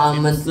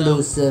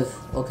Lucifer.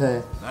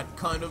 Okay. That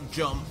kind of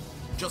jump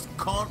just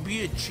can't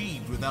be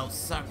achieved without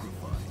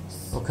sacrifice.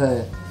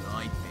 Okay.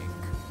 I think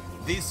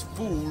this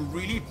fool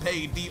really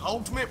paid the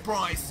ultimate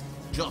price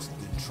just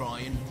to try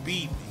and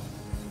beat me.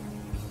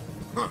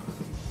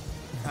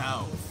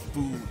 How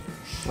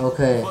foolish.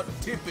 Okay. But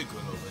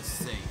typical of a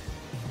Saiyan.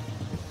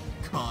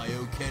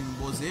 Kaioken,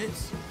 was it?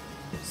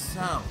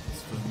 Sounds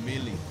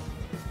familiar.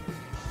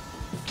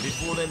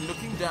 Before then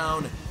looking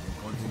down and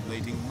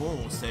contemplating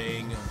more,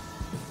 saying,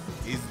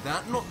 "Is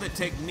that not the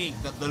technique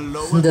that the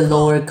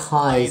lower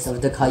Kais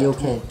of the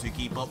Kaioken to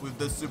keep up with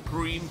the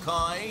supreme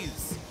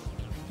Kais?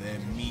 Their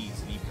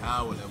measly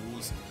power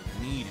levels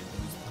needed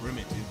those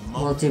primitive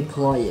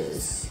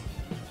multipliers.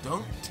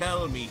 Don't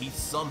tell me he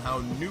somehow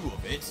knew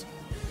of it.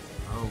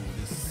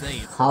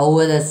 How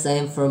would a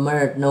Saiyan from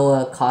Earth know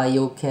a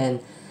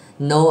Kaioken,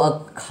 know a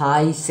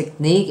Kai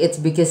technique? It's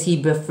because he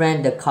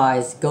befriended the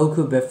Kais.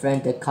 Goku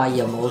befriended the Kai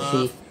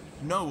Yamoshi.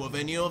 Know of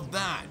any of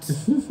that?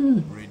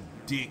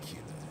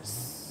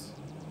 Ridiculous.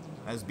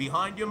 As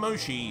behind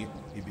Yamoshi,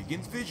 he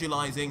begins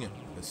visualizing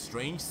a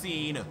strange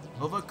scene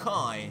of a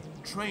Kai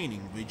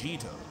training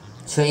Vegeta.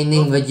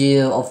 Training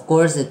Vegeta? Of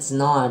course it's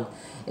not.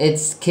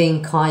 It's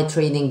King Kai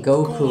training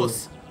Goku. Of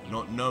course,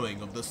 not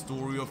knowing of the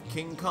story of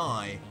King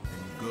Kai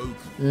and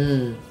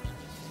Goku.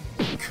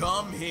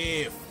 Come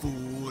here,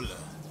 fool.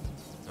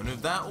 And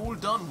with that all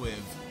done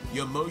with,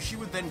 Yamoshi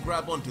would then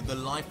grab onto the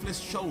lifeless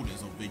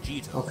shoulders of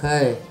Vegeta.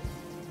 Okay.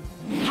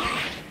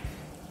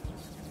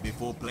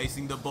 Before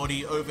placing the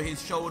body over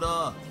his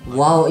shoulder.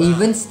 Wow,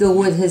 even still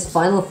with his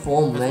final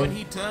form, man. When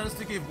he turns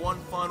to give one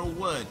final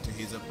word to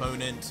his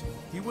opponent,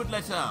 he would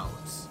let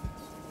out,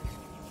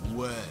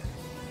 "Well,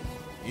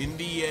 in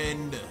the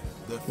end,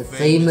 the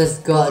famous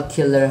God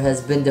Killer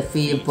has been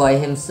defeated by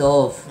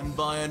himself. And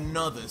by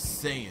another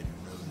Saiyan,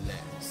 no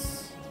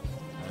less.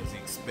 As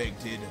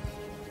expected,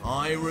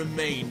 I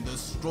remain the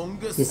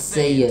strongest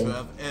Saiyan to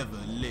have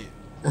ever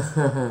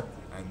lived.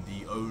 And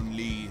the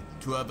only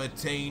to have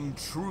attained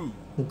true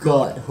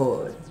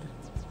godhood.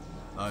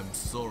 I'm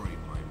sorry,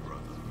 my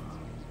brother,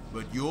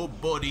 but your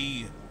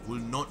body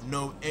will not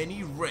know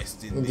any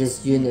rest in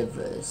this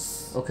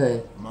universe.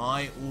 Okay.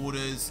 My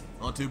orders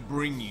are to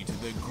bring you to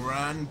the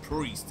Grand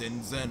Priest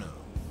and Zeno.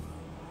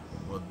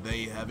 What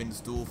they have in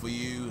store for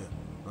you,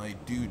 I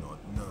do not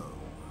know.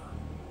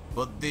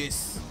 But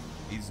this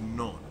is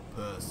not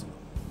personal.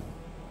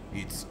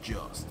 It's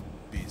just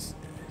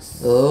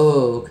business."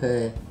 Oh,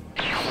 okay.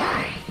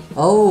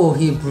 Oh,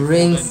 he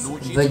brings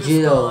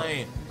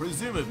Vegeta.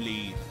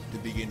 Presumably to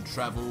begin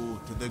travel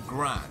to the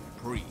Grand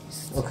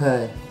Priest.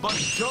 Okay. But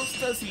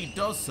just as he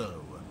does so,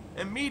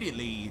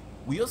 immediately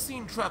we are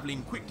seen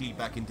traveling quickly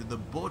back into the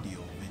body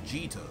of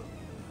Vegeta.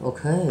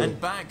 Okay. And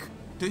back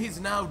to his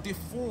now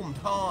deformed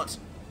heart,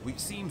 which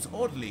seems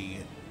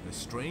oddly a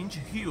strange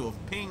hue of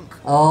pink.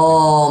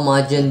 Oh,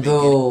 Majin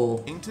Buu.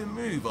 To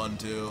move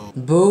until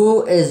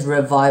Buu is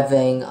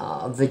reviving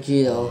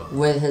Vegeta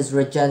with his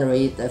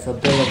regenerative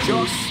ability.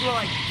 Just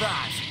like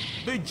that,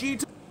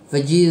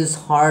 Vegeta's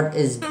heart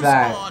is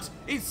back. Heart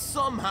is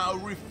somehow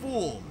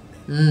reformed.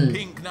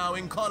 Pink now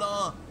in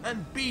color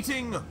and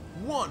beating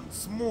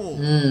once more.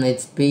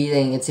 It's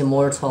beating. It's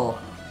immortal.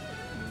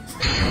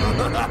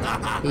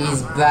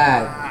 He's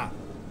back.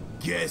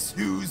 Guess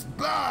who's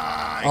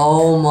back?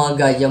 Oh my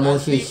god,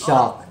 Yamoshi is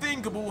shocked.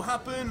 Unthinkable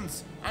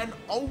happens, and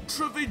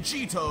Ultra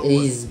Vegito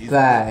is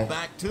back.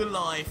 Back to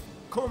life,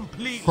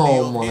 completely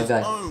oh my his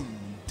god. own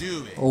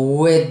doing.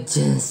 With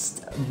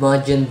just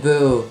Majin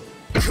Buu.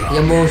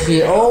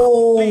 Yamoshi,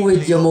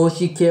 with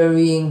Yamoshi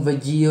carrying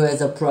Vegeta as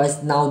a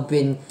prize, now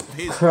been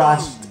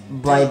crushed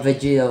by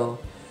Vegeta.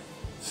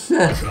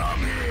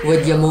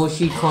 With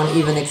Yamoshi can't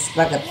even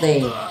expect a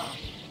thing.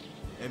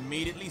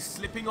 Immediately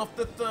slipping off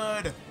the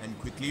third and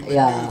quickly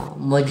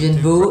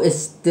Majin Buu is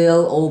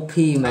still OP,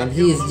 man.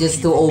 He is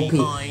just too OP.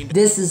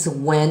 This is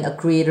when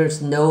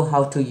creators know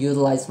how to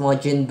utilize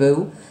Majin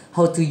Buu,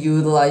 how to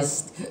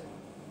utilize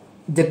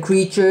the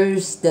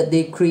creatures that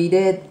they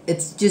created.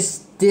 It's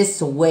just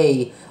this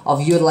way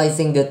of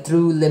utilizing the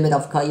true limit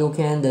of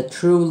Kaioken, the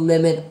true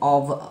limit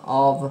of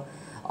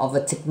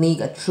a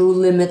technique, a true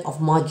limit of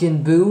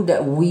Majin Buu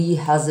that we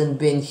hasn't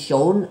been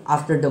shown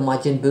after the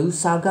Majin Buu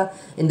saga.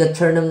 In the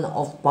Tournament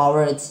of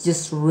Power, it's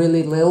just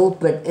really little,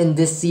 but in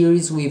this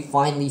series we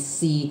finally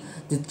see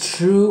the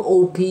true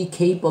OP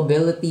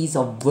capabilities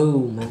of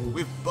Buu, man.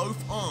 With both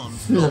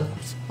arms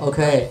locked,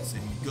 okay.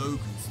 In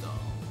Goku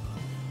style.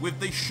 With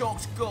the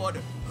shocked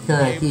god,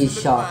 he's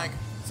shocked. Back,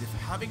 as if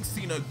having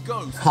seen a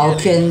ghost. How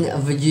can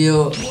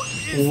Vegeta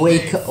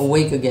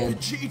wake again?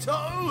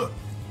 Vegito?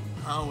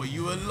 How are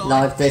you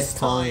alive this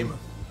time?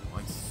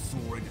 I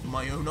saw it with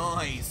my own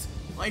eyes.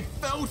 I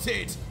felt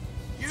it.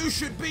 You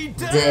should be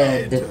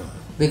dead.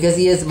 Because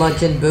he is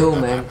Majin Buu,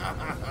 man.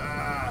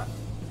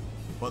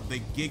 But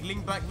the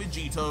giggling back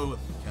Vegito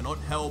cannot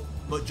help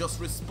but just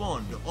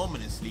respond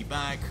ominously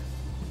back.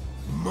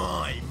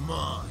 My.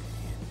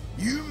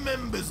 You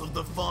members of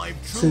the five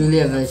truly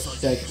have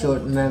such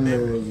short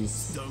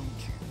memories. Don't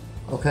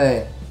you?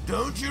 Okay.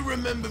 Don't you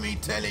remember me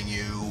telling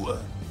you?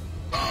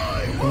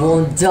 I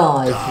won't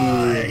die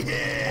for you.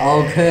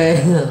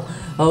 Okay.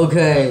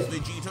 Okay.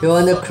 You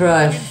wanna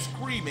crush.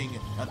 Screaming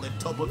at the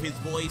top of his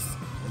voice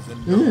as a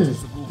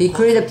noticeable he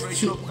created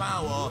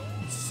power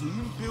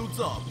soon builds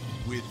up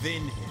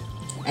within him.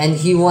 And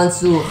he wants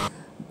to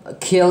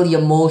kill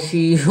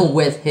Yamoshi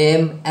with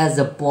him as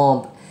a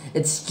bomb.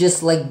 It's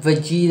just like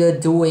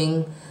Vegeta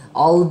doing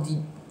all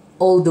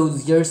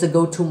those years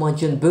ago to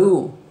Majin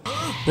Buu.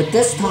 But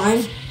this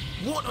time,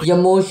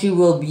 Yamoshi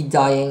will be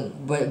dying,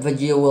 but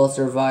Vegeta will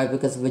survive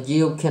because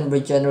Vegeta can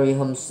regenerate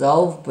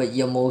himself, but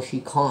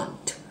Yamoshi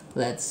can't.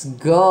 Let's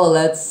go,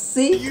 let's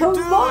see, come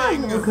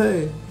on!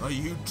 Okay. Are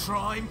you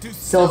trying to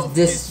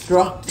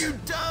self-destruct? You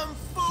damn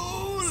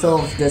fool!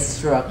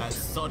 Self-destruct.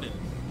 Suddenly,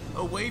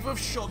 a wave of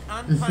shock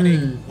and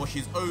panic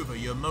washes over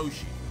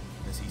Yamoshi,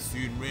 as he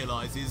soon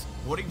realizes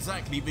what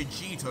exactly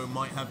Vegito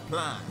might have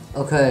planned.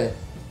 Okay.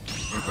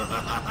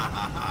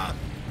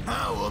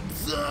 How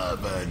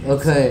observant!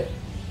 Okay.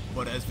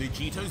 But as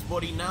Vegito's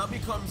body now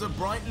becomes a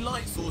bright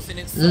light source in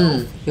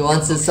itself, he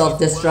wants to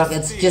self-destruct.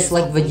 It's just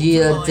like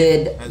Vegeta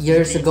did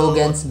years ago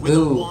against with a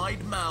Buu.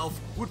 wide mouth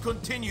would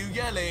continue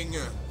yelling,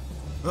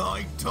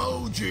 I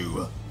told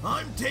you,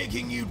 I'm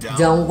taking you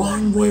down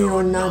one way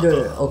or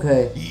another.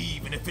 Okay.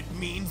 Even if it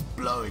means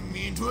blowing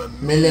me into a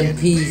million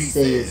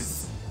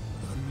pieces.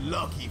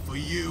 Unlucky for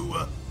you,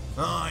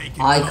 I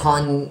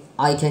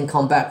can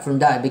come back from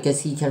that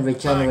because he can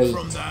regenerate.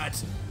 From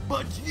that.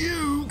 But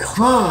you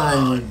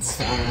can't.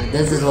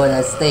 This is what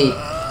I state.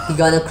 He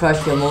gonna crush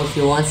Yamoshi.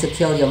 He wants to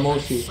kill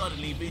Yamoshi.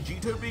 Suddenly,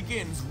 Vegito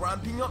begins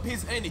ramping up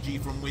his energy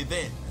from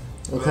within.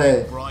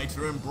 Okay.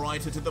 Brighter and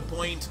brighter to the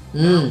point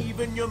now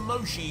even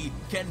Yamoshi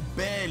can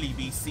barely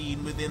be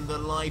seen within the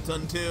light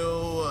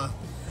until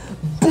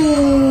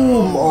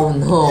boom! Oh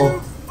no.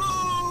 You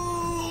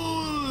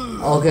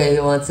fool! Okay, he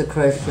wants to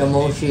crush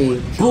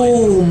Yamoshi.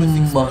 Boom!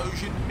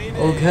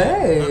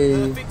 Okay.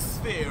 A perfect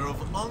sphere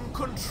of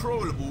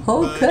uncontrollable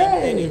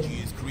burning energy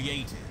is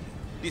created,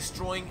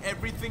 destroying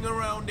everything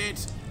around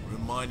it,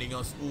 reminding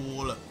us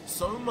all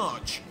so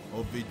much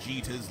of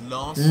Vegeta's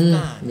last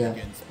stand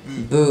against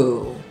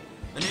Buu.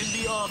 And in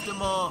the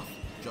aftermath,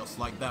 just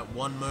like that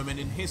one moment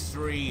in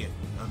history,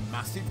 a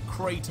massive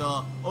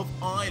crater of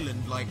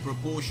island-like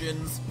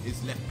proportions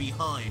is left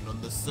behind on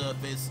the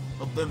surface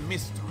of the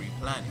mystery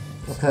planet.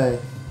 Okay.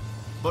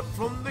 But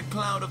from the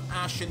cloud of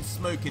ash and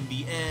smoke in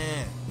the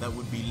air that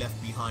would be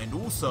left behind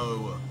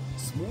also,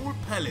 small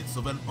pellets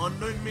of an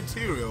unknown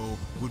material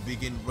would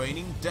begin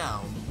raining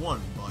down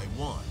one by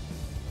one.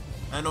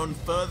 And on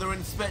further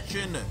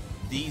inspection,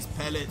 these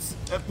pellets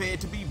appear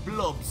to be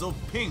blobs of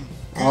pink.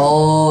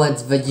 Oh,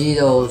 it's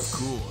Vegito's. Of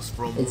course,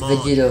 from it's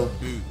Vegito.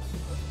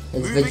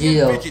 It's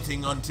Vegito. And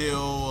fidgeting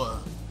until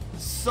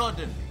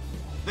suddenly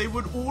they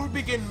would all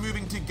begin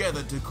moving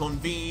together to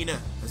convene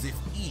as if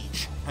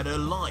each had a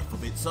life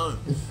of its own.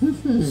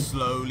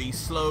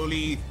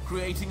 Slowly,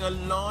 creating a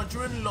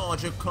larger and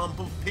larger clump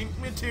of pink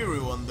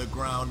material on the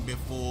ground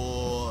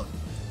before...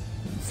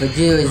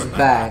 Vegito is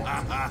back.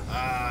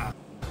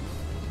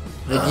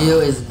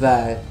 Vegito is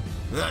back.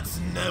 That's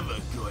never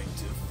going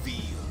to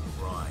feel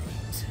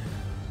right.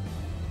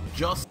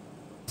 Just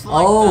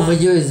like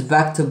Vegito is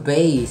back to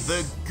base.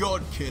 The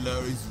God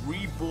Killer is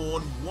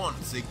reborn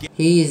once again.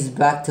 He is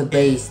back to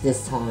base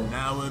this time.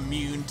 Now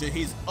immune to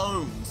his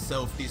own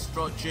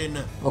self-destruction,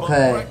 but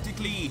okay.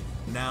 practically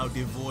now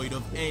devoid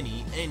of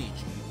any energy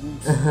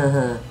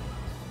also.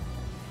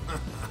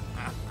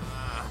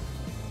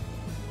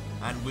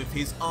 And with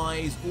his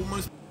eyes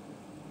almost...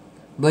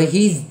 But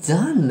he's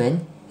done,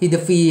 man. He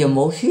defeated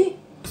Yamoshi?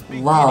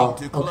 Wow,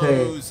 to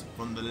close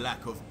from the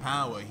lack of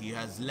power he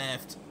has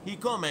left, he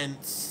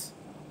comments,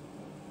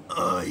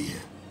 I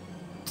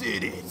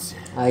did it.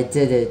 I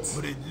did it.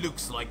 But it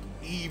looks like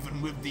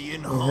even with the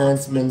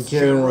enhancement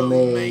Jiro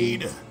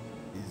made,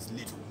 his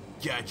little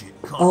gadget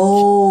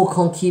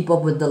can't keep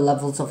up with the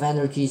levels of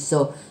energy,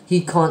 so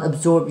he can't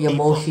absorb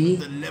Yamoshi.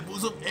 The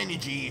levels of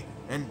energy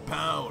and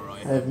power I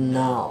have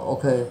now.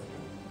 Okay.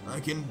 I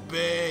can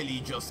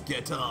barely just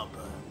get up.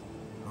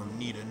 I'll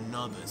need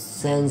another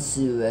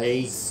sensu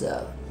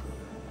ASAP.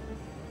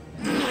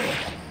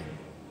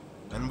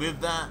 And with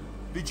that,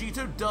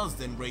 Vegito does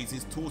then raise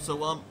his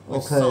torso up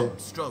with some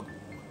struggle.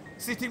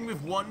 Sitting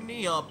with one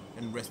knee up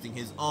and resting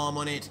his arm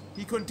on it,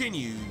 he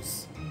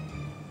continues.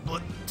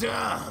 But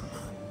damn,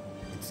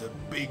 it's a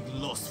big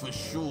loss for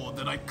sure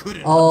that I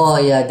couldn't.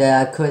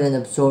 That I couldn't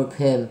absorb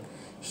him.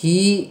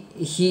 He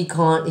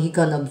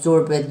can't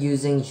absorb it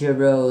using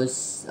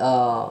Jiro's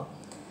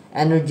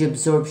energy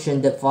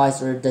absorption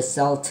device or the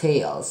cell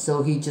tail,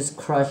 so he just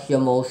crushed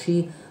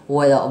Yamoshi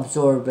while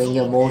absorbing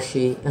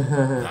Yamoshi.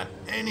 That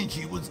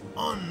energy was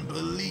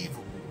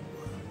unbelievable.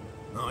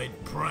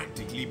 I'd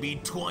practically be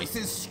twice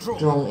as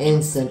strong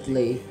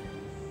instantly.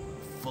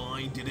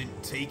 I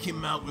didn't take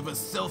him out with a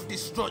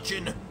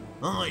self-destruction,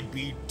 I'd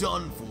be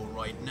done for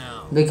right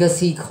now.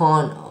 Because he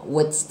can't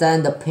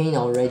withstand the pain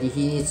already.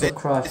 He needs to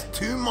crush. There's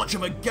too much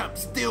of a gap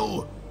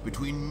still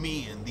between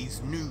me and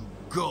these new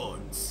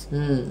gods.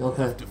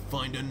 Okay. I have to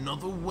find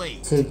another way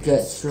to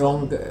get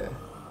stronger.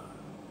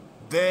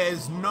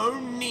 There's no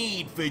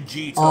need,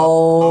 Vegeta.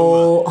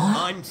 Oh,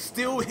 I'm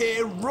still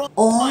here right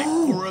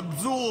for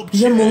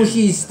absorption.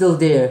 Yamoshi is still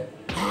there.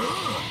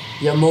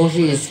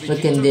 Yamoshi is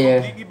freaking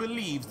there. Completely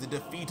believes the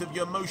defeat of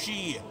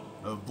Yamoshi.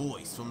 A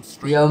voice from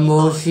straight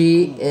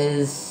Yamoshi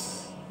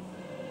is...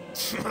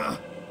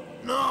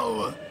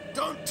 No,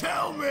 don't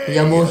tell me.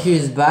 Yamoshi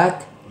is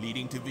back.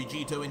 Leading to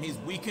Vegito in his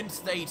weakened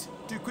state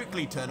to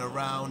quickly turn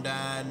around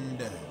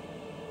and...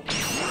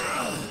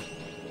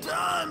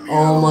 Damn you.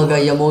 Oh my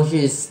god,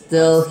 Yamoshi is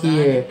still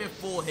here.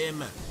 Before him,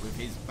 with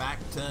his back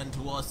turned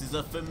to us, is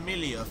a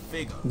familiar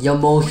figure.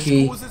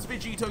 Yamoshi. Which causes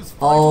Vegito's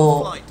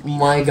Oh flight to be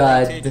my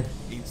activated, god.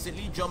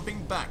 instantly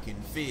jumping back in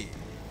fear.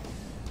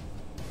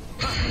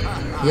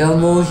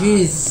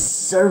 Yamoshi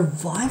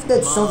survived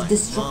that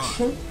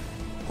self-destruction?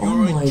 Oh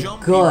my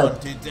god.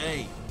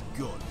 Today,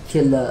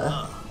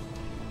 Killer.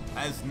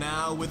 As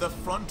now with a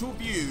frontal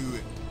view,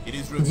 it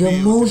is revealed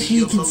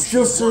Yamoshi can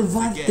still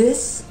survive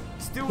this?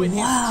 Still in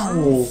wow.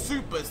 his true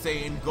Super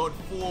Saiyan God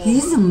form.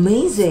 He's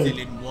amazing. Still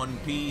in one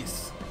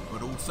piece,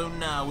 but also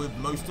now with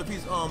most of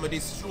his armor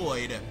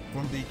destroyed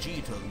from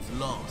Vegito's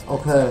last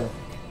attack.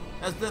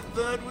 As the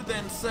third would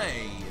then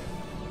say,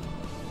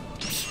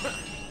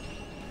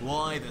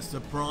 why the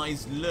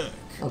surprised look?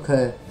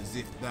 As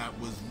if that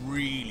was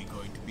really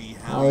going to be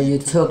how you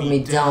took me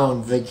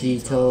down,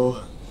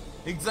 Vegito.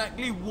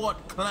 Exactly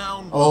what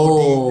clown god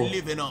are you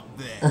living up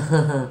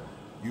there?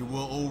 You were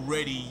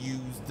already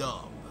used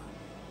up.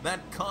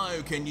 That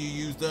Kaioken you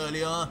used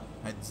earlier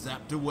had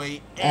zapped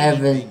away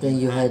everything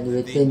you had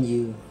within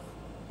you.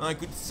 I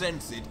could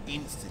sense it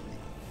instantly.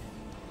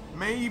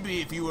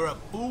 Maybe if you were at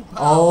full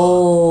power,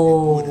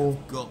 it would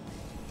have got me.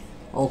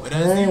 But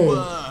as you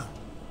were,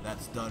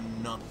 that's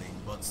done nothing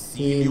but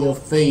seal your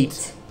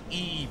fate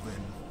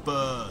even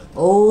further.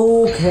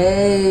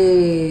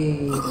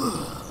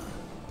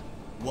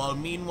 While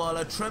meanwhile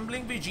a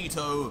trembling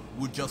Vegito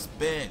would just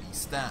barely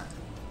stand,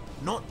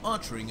 not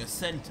uttering a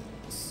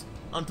sentence,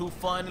 until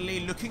finally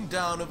looking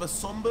down with a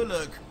somber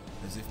look,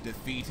 as if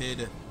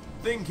defeated,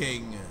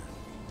 thinking,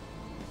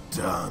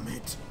 damn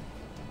it,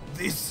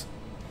 this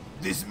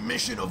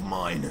mission of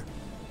mine,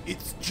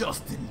 it's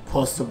just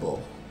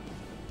impossible.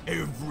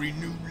 Every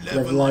new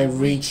level I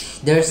reach,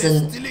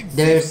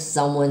 there's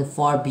someone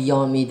far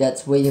beyond me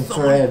that's waiting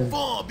for him.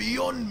 Far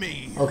beyond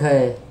me.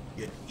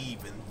 Yet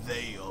even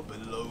they are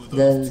below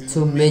those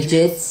two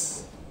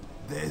midgets.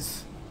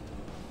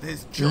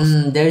 There's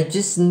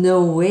just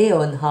no way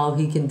on how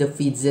he can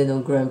defeat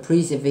Xeno Grand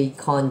Prix if he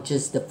can't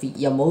just defeat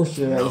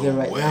Yamoshi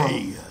right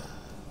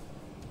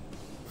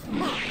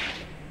now.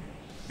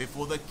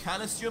 Before the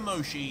callous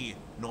Yamoshi,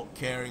 not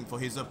caring for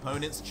his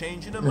opponent's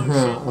change in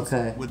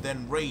emotions, would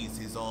then raise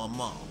his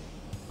arm up,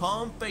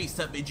 palm faced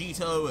at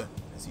Vegito,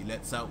 as he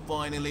lets out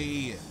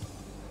finally,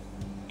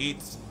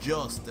 it's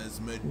just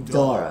as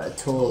Medora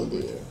told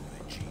you,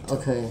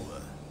 Vegito.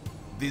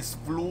 This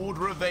flawed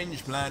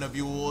revenge plan of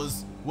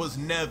yours was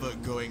never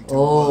going to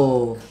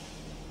work.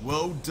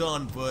 Well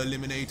done for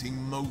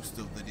eliminating most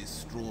of the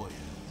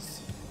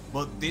destroyers.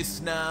 But this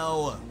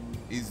now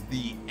is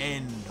the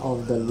end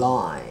of the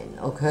line.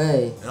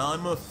 And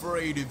I'm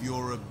afraid of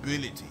your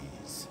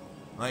abilities.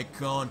 I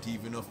can't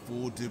even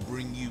afford to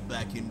bring you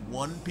back in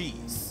one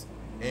piece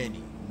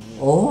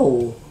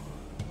anymore.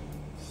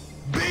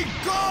 Big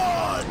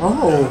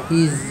God!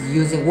 He's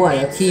using what?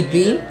 A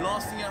T-beam?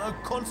 Blasting out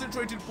a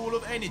concentrated ball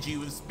of energy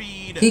with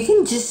speed. He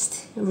can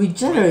just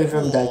regenerate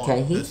from that,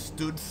 can he? The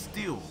stood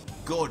still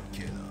God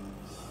Killer.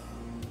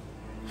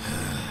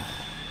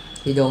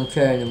 He don't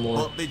care anymore.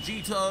 But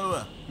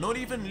Vegito, not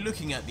even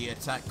looking at the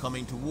attack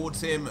coming towards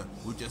him,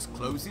 would just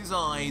close his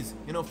eyes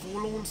in a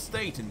forlorn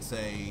state and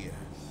say,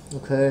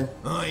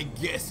 I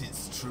guess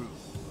it's true.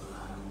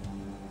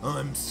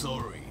 I'm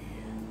sorry.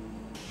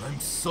 I'm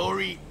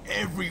sorry,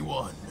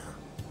 everyone.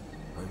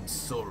 I'm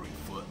sorry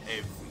for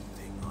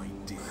everything I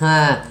did.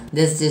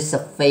 This is a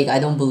fake. I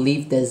don't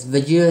believe this.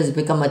 Vegeta has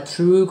become a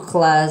true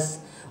class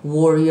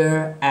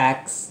warrior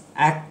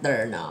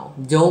actor now.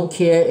 Don't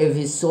care if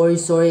he's sorry,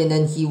 and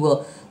then he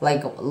will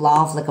like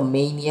laugh like a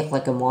maniac,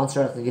 like a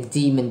monster, like a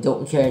demon.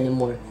 Don't care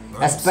anymore.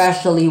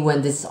 Especially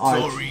when this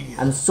arc.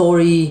 I'm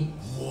sorry,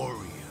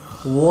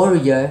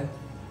 warrior.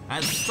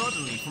 And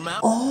suddenly from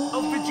out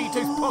of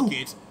Vegito's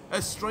pocket,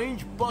 a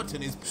strange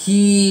button is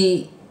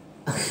he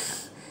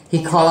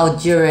called out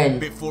Jiren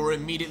before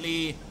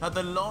immediately at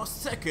the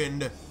last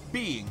second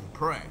being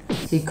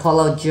pressed. He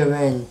called out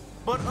Jiren.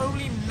 But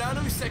only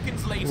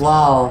nanoseconds later,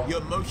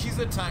 Yamoshi's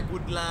attack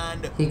would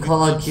land. He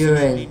called out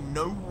Jiren.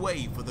 No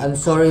way for the I'm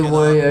sorry,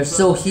 warrior.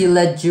 So he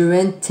let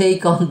Jiren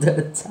take on the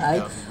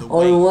attack,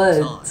 or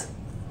what?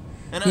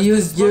 He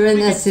used Jiren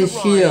as his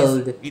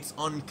shield. It's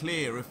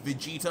unclear if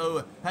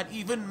Vegito had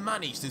even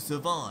managed to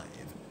survive,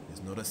 as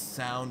not a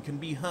sound can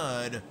be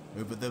heard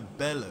over the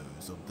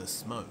bellows of the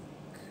smoke.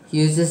 He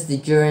uses the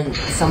Jiren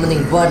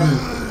summoning button.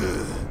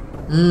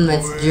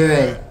 It's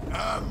Jiren.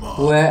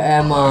 Where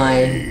am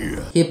I?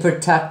 He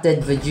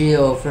protected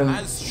Vegito from...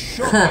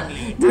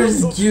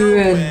 There's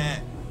Jiren.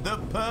 The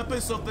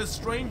purpose of the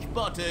strange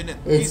button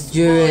It's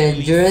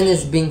Jiren. Jiren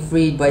is being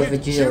freed by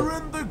Vegito.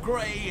 Jiren the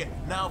Grey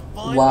now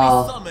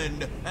finally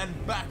summoned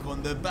and back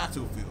on the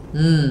battlefield.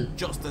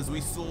 Just as we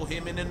saw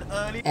him in an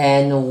early...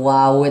 And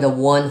wow, with a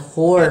one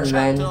horn,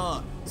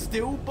 man.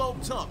 Still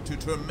bulked up to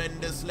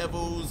tremendous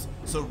levels,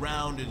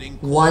 surrounded in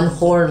one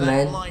horn,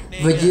 man.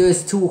 Vegito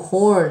is 2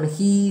 horn.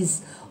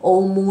 He's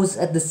almost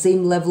at the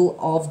same level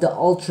of the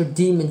Ultra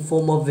Demon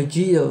form of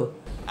Vegito.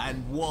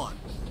 And one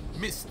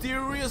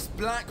mysterious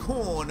black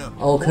horn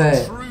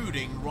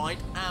protruding right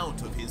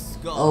out of his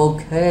skull.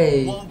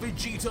 While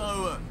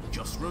Vegito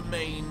just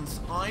remains,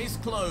 eyes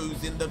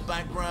closed in the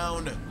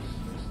background, with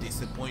a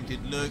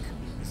disappointed look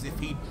as if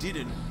he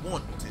didn't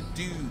want to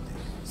do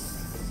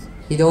this.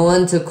 He don't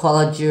want to call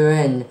out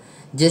Jiren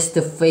just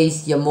to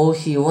face Yamoshi.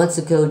 He wants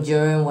to kill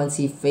Jiren once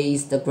he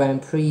faced the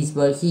Grand Priest,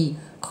 but he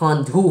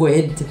can't do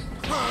it.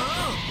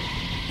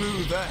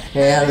 Who the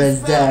hell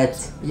is that?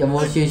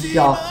 Yamoshi is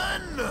shocked.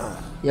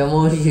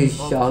 Yamoshi is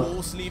shocked. Of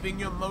course, leaving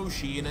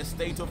Yamoshi in a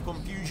state of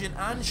confusion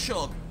and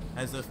shock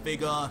as a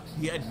figure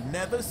he had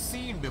never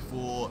seen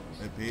before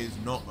appears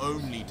not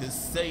only to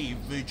save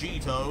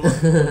Vegito,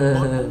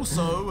 but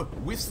also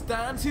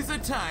withstands his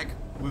attack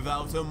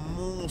without a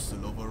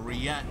morsel of a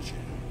reaction.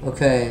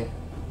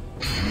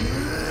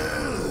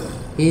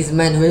 He's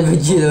met with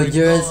Vegito.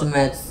 Jiren's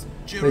met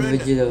with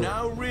Vegito.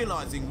 Now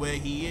realizing where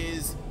he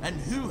is and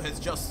who has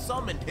just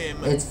summoned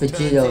him, it's turns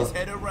Vegito. his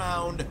head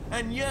around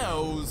and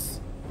yells,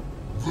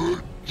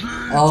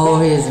 oh,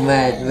 he's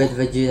mad with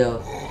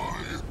Vegito.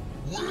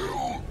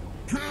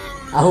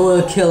 I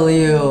will kill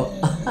you.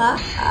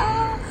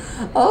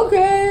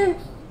 Okay.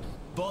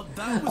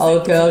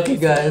 Okay,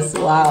 guys.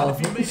 Wow.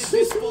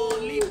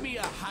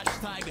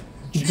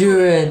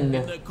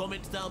 Jiren.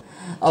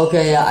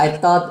 Okay, I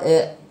thought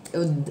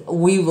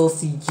we will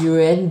see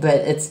Jiren, but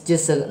it's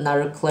just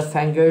another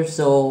cliffhanger.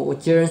 So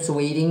Jiren's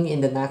waiting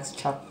in the next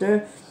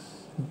chapter.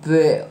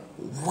 But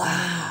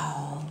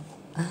wow,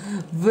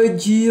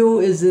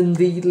 Vegito is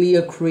indeedly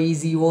a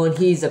crazy one.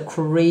 He's a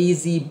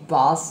crazy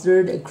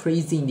bastard, a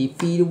crazy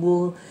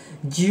undefeatable.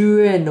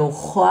 Jiren,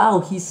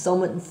 wow, he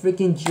summoned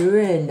freaking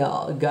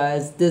Jiren.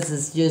 Guys, this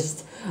is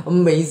just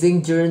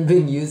amazing. Jiren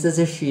being used as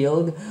a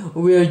shield.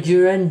 Will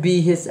Jiren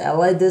be his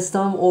ally this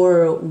time,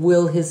 or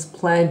will his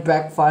plan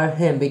backfire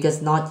him? Because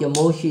not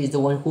Yamoshi is the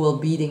one who will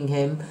beating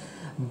him,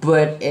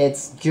 but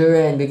it's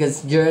Jiren,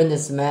 because Jiren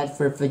is mad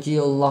for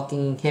Vegito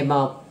locking him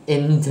up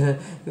in the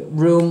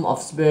room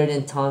of spirit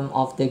and time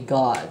of the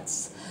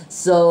gods.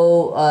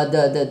 So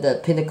the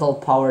pinnacle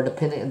power,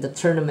 the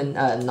tournament,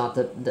 not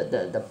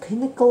the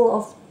pinnacle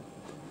of,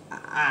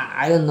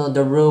 I don't know,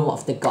 the room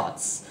of the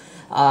gods.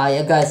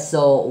 Yeah, guys.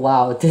 So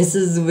wow, this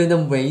has been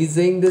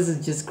amazing. This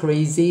is just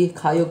crazy.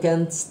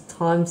 Kaioken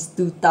times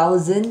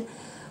 2000.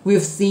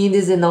 We've seen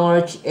this in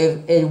Arch.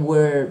 If it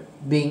were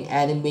being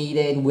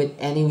animated with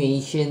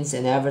animations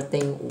and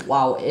everything,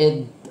 wow,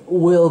 it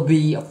will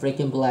be a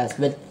freaking blast.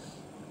 But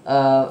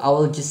I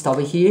will just stop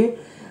it here.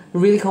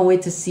 Really can't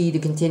wait to see the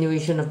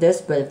continuation of this,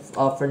 but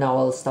for now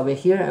I'll stop it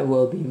here and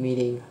we'll be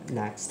meeting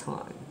next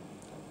time.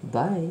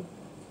 Bye.